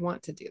wonder if I'd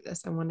want to do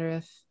this. I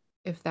wonder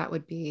if that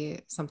would be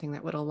something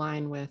that would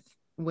align with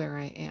where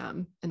I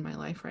am in my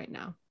life right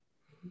now.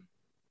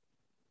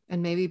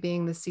 And maybe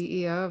being the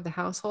CEO of the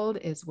household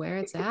is where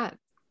it's at.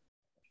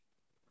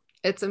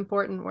 It's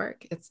important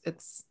work.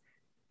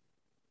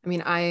 I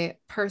mean, I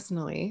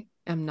personally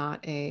am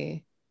not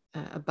a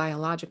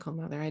biological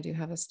mother. I do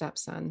have a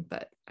stepson,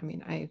 but I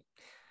mean,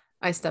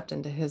 I stepped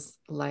into his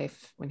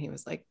life when he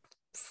was like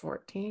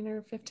 14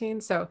 or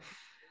 15. So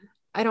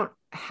I don't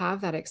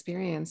have that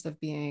experience of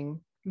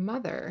being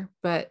mother,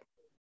 but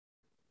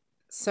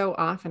so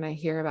often I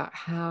hear about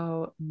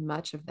how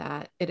much of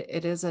that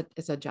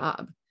it's a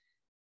job.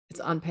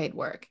 It's unpaid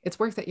work. It's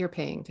work that you're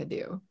paying to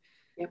do,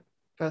 Yep.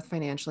 both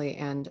financially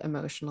and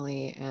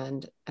emotionally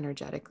and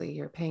energetically.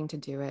 You're paying to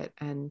do it.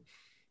 And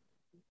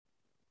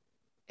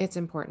it's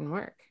important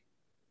work.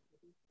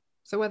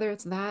 So whether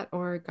it's that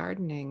or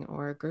gardening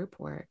or group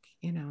work,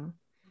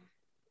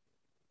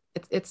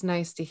 it's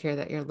nice to hear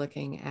that you're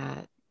looking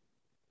at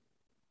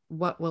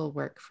what will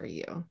work for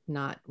you,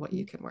 not what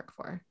you can work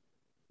for.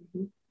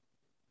 Mm-hmm.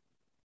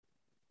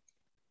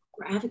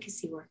 Or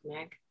advocacy work,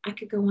 Meg. I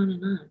could go on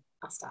and on.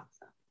 I'll stop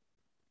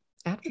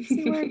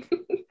Advocacy though. work?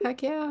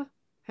 Heck yeah.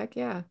 Heck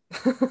yeah.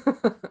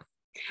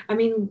 I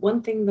mean,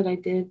 one thing that I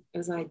did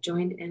is I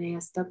joined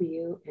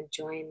NASW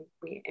and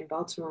we in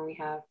Baltimore we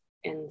have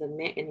in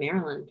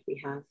Maryland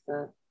we have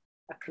a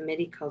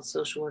committee called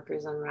Social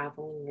Workers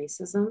Unraveling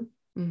Racism,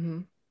 Mm-hmm.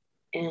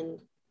 and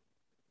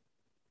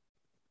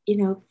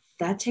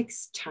that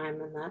takes time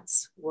and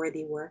that's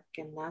worthy work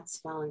and that's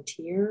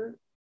volunteer,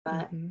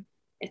 but Mm-hmm.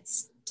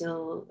 it's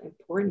still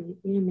important,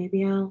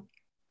 maybe I'll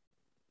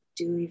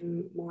do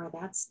even more of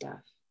that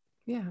stuff.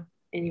 Yeah.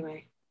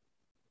 Anyway,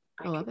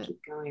 I love could it.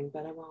 keep going,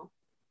 but I won't.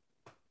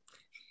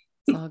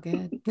 It's all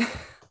good.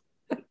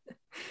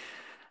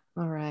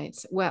 All right.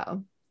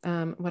 Well,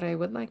 what I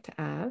would like to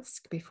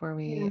ask before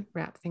we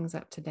wrap things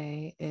up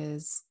today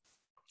is,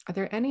 are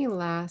there any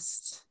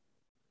last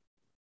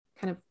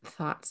kind of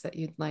thoughts that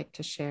you'd like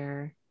to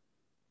share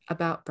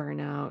about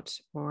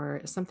burnout,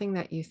 or something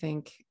that you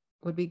think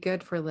would be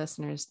good for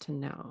listeners to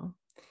know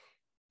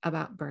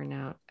about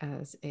burnout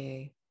as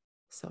a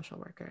social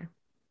worker?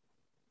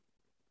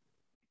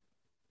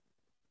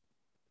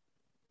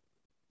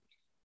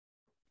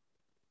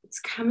 It's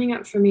coming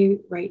up for me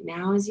right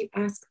now as you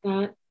ask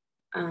that,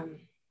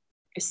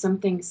 is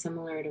something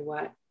similar to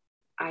what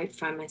I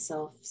find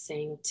myself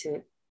saying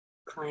to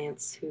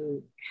clients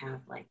who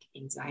have like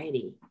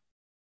anxiety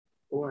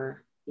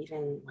or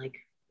even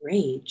like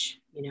rage.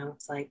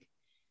 It's like,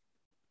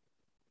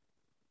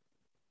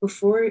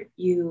 before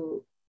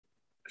you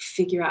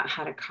figure out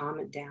how to calm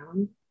it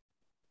down,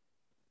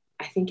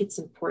 I think it's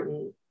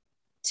important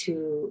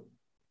to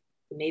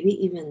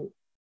maybe even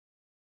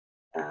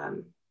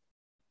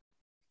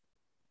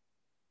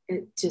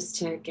just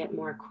to get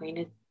more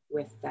acquainted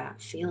with that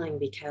feeling,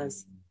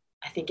 because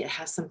I think it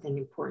has something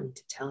important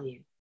to tell you.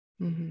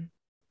 Mm-hmm.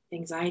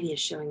 Anxiety is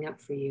showing up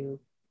for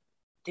you.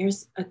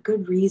 There's a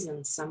good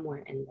reason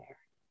somewhere in there.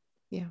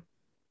 Yeah.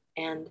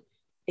 And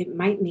it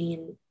might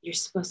mean you're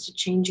supposed to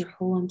change your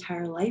whole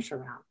entire life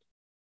around.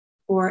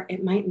 Or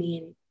it might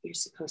mean you're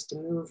supposed to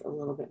move a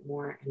little bit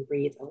more and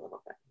breathe a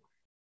little bit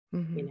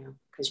more, Mm-hmm.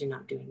 because you're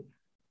not doing that.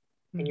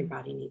 Mm-hmm. And your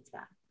body needs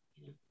that.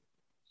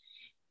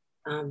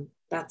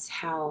 That's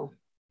how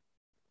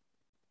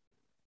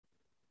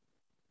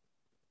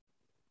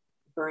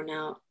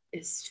burnout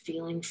is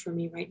feeling for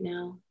me right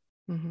now.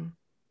 Mm-hmm.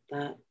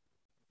 That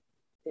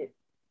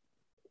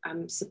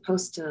I'm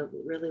supposed to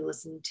really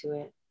listen to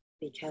it,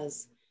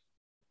 because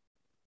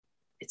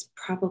it's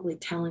probably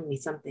telling me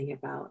something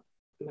about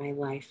my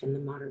life in the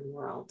modern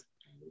world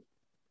and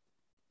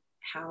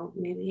how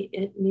maybe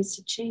it needs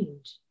to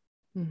change.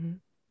 Mm-hmm.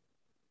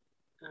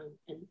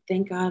 And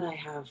thank God I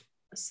have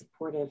a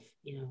supportive,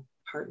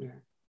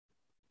 partner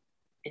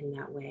in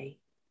that way.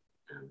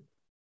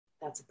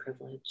 That's a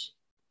privilege.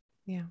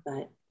 Yeah.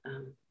 But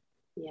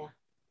yeah,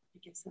 I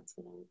guess that's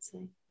what I would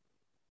say.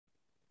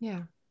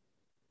 Yeah.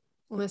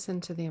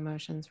 Listen to the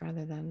emotions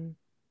rather than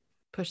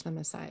push them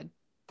aside.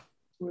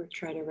 Or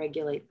try to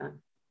regulate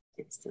them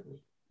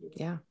instantly.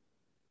 Yeah.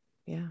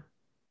 Yeah.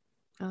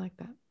 I like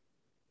that.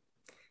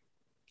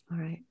 All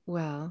right.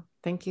 Well,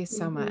 thank you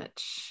so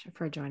much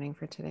for joining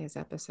for today's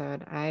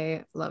episode.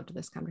 I loved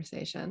this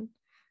conversation.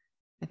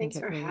 Thanks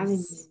for having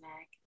me,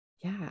 Meg.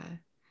 Yeah.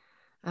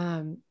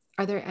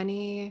 Are there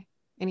any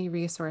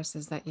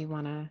resources that you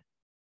want to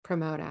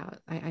promote out?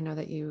 I know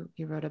that you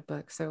wrote a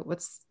book. So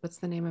what's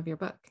the name of your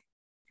book?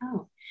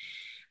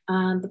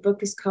 The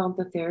book is called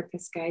The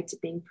Therapist's Guide to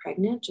Being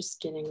Pregnant, just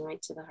getting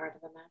right to the heart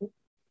of the matter.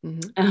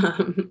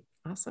 Mm-hmm.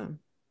 Awesome.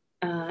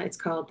 It's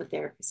called The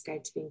Therapist's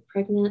Guide to Being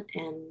Pregnant,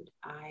 and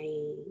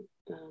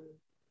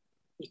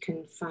you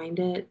can find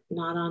it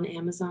not on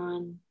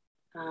Amazon,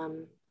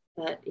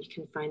 but you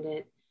can find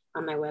it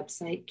on my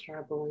website,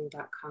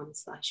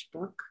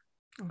 karabowling.com/book.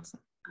 Awesome.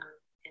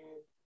 And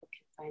you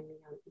can find me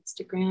on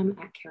Instagram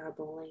at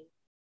karabowling,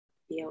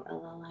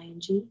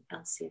 BOLLING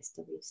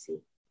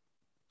LCSWC.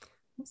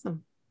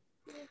 Awesome.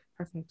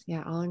 Perfect.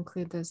 Yeah, I'll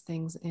include those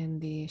things in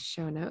the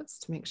show notes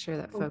to make sure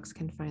that folks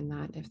can find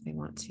that if they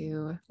want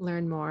to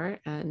learn more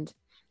and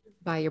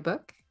buy your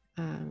book.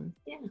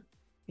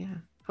 Yeah.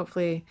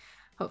 Hopefully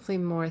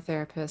more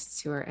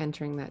therapists who are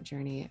entering that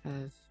journey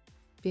of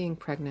being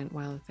pregnant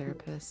while a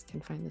therapist can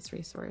find this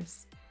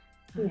resource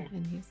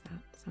and use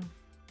that. So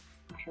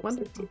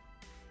wonderful. So too.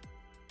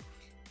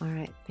 All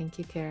right. Thank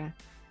you, Kara.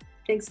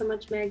 Thanks so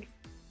much, Meg.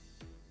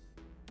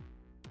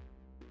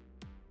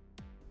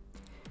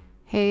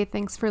 Hey,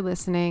 thanks for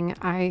listening.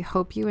 I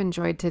hope you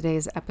enjoyed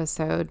today's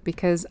episode,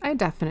 because I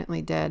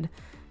definitely did.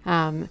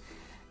 And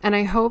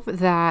I hope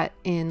that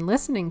in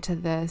listening to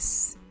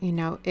this,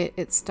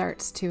 it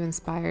starts to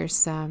inspire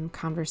some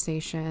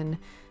conversation,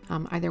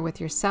 either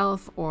with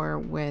yourself or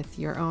with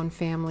your own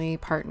family,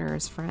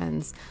 partners,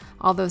 friends,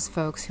 all those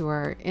folks who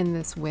are in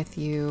this with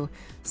you,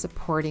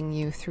 supporting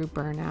you through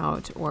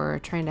burnout or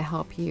trying to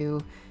help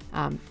you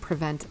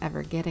prevent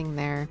ever getting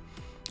there.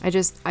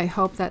 I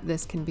hope that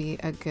this can be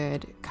a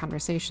good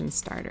conversation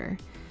starter.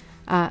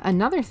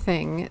 Another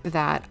thing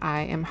that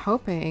I am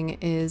hoping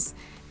is,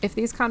 if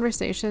these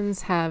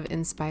conversations have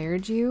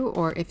inspired you,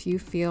 or if you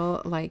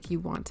feel like you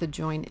want to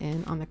join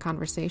in on the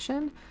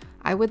conversation,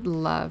 I would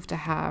love to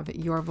have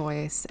your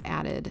voice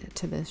added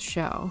to this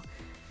show.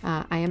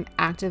 I am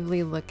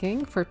actively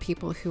looking for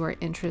people who are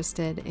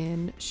interested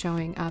in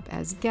showing up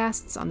as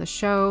guests on the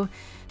show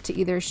to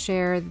either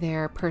share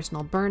their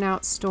personal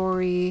burnout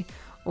story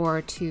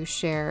or to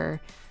share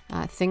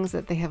things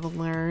that they have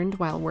learned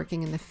while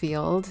working in the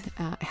field,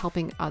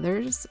 helping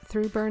others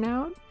through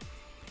burnout.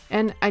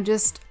 And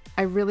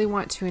I really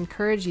want to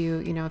encourage you,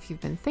 if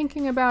you've been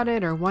thinking about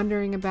it or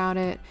wondering about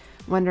it,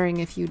 wondering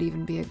if you'd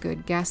even be a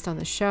good guest on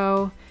the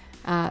show,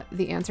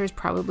 the answer is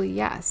probably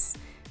yes.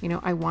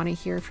 I want to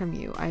hear from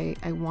you.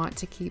 I want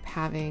to keep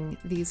having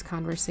these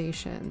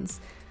conversations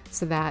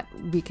so that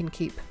we can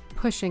keep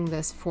pushing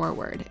this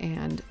forward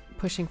and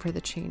pushing for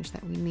the change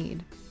that we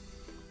need.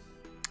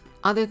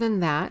 Other than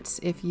that,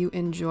 if you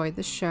enjoyed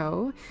the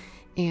show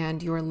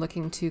and you're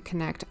looking to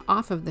connect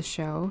off of the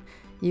show,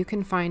 you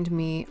can find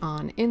me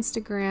on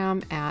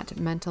Instagram at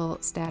Mental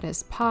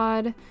Status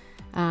Pod.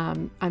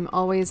 I'm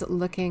always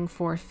looking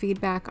for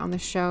feedback on the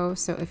show,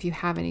 so if you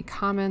have any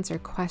comments or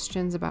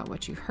questions about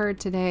what you heard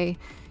today,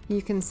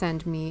 you can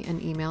send me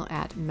an email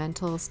at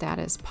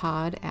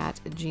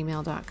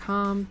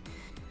mentalstatuspod@gmail.com.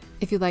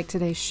 If you like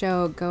today's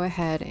show, go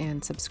ahead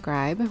and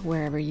subscribe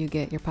wherever you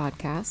get your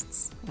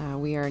podcasts.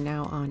 We are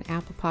now on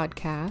Apple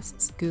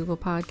Podcasts, Google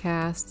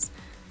Podcasts,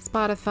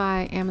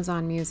 Spotify,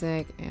 Amazon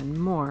Music, and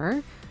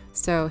more.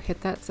 So hit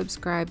that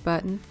subscribe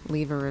button,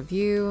 leave a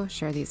review,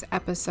 share these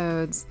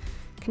episodes,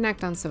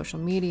 connect on social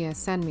media,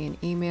 send me an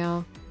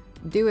email,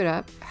 do it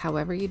up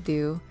however you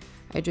do.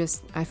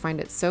 I find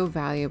it so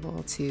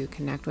valuable to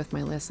connect with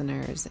my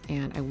listeners,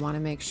 and I want to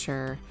make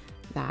sure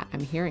that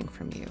I'm hearing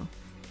from you.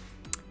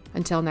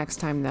 Until next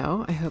time,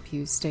 though, I hope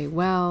you stay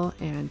well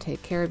and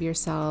take care of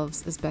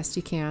yourselves as best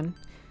you can.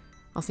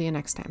 I'll see you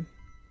next time.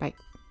 Bye.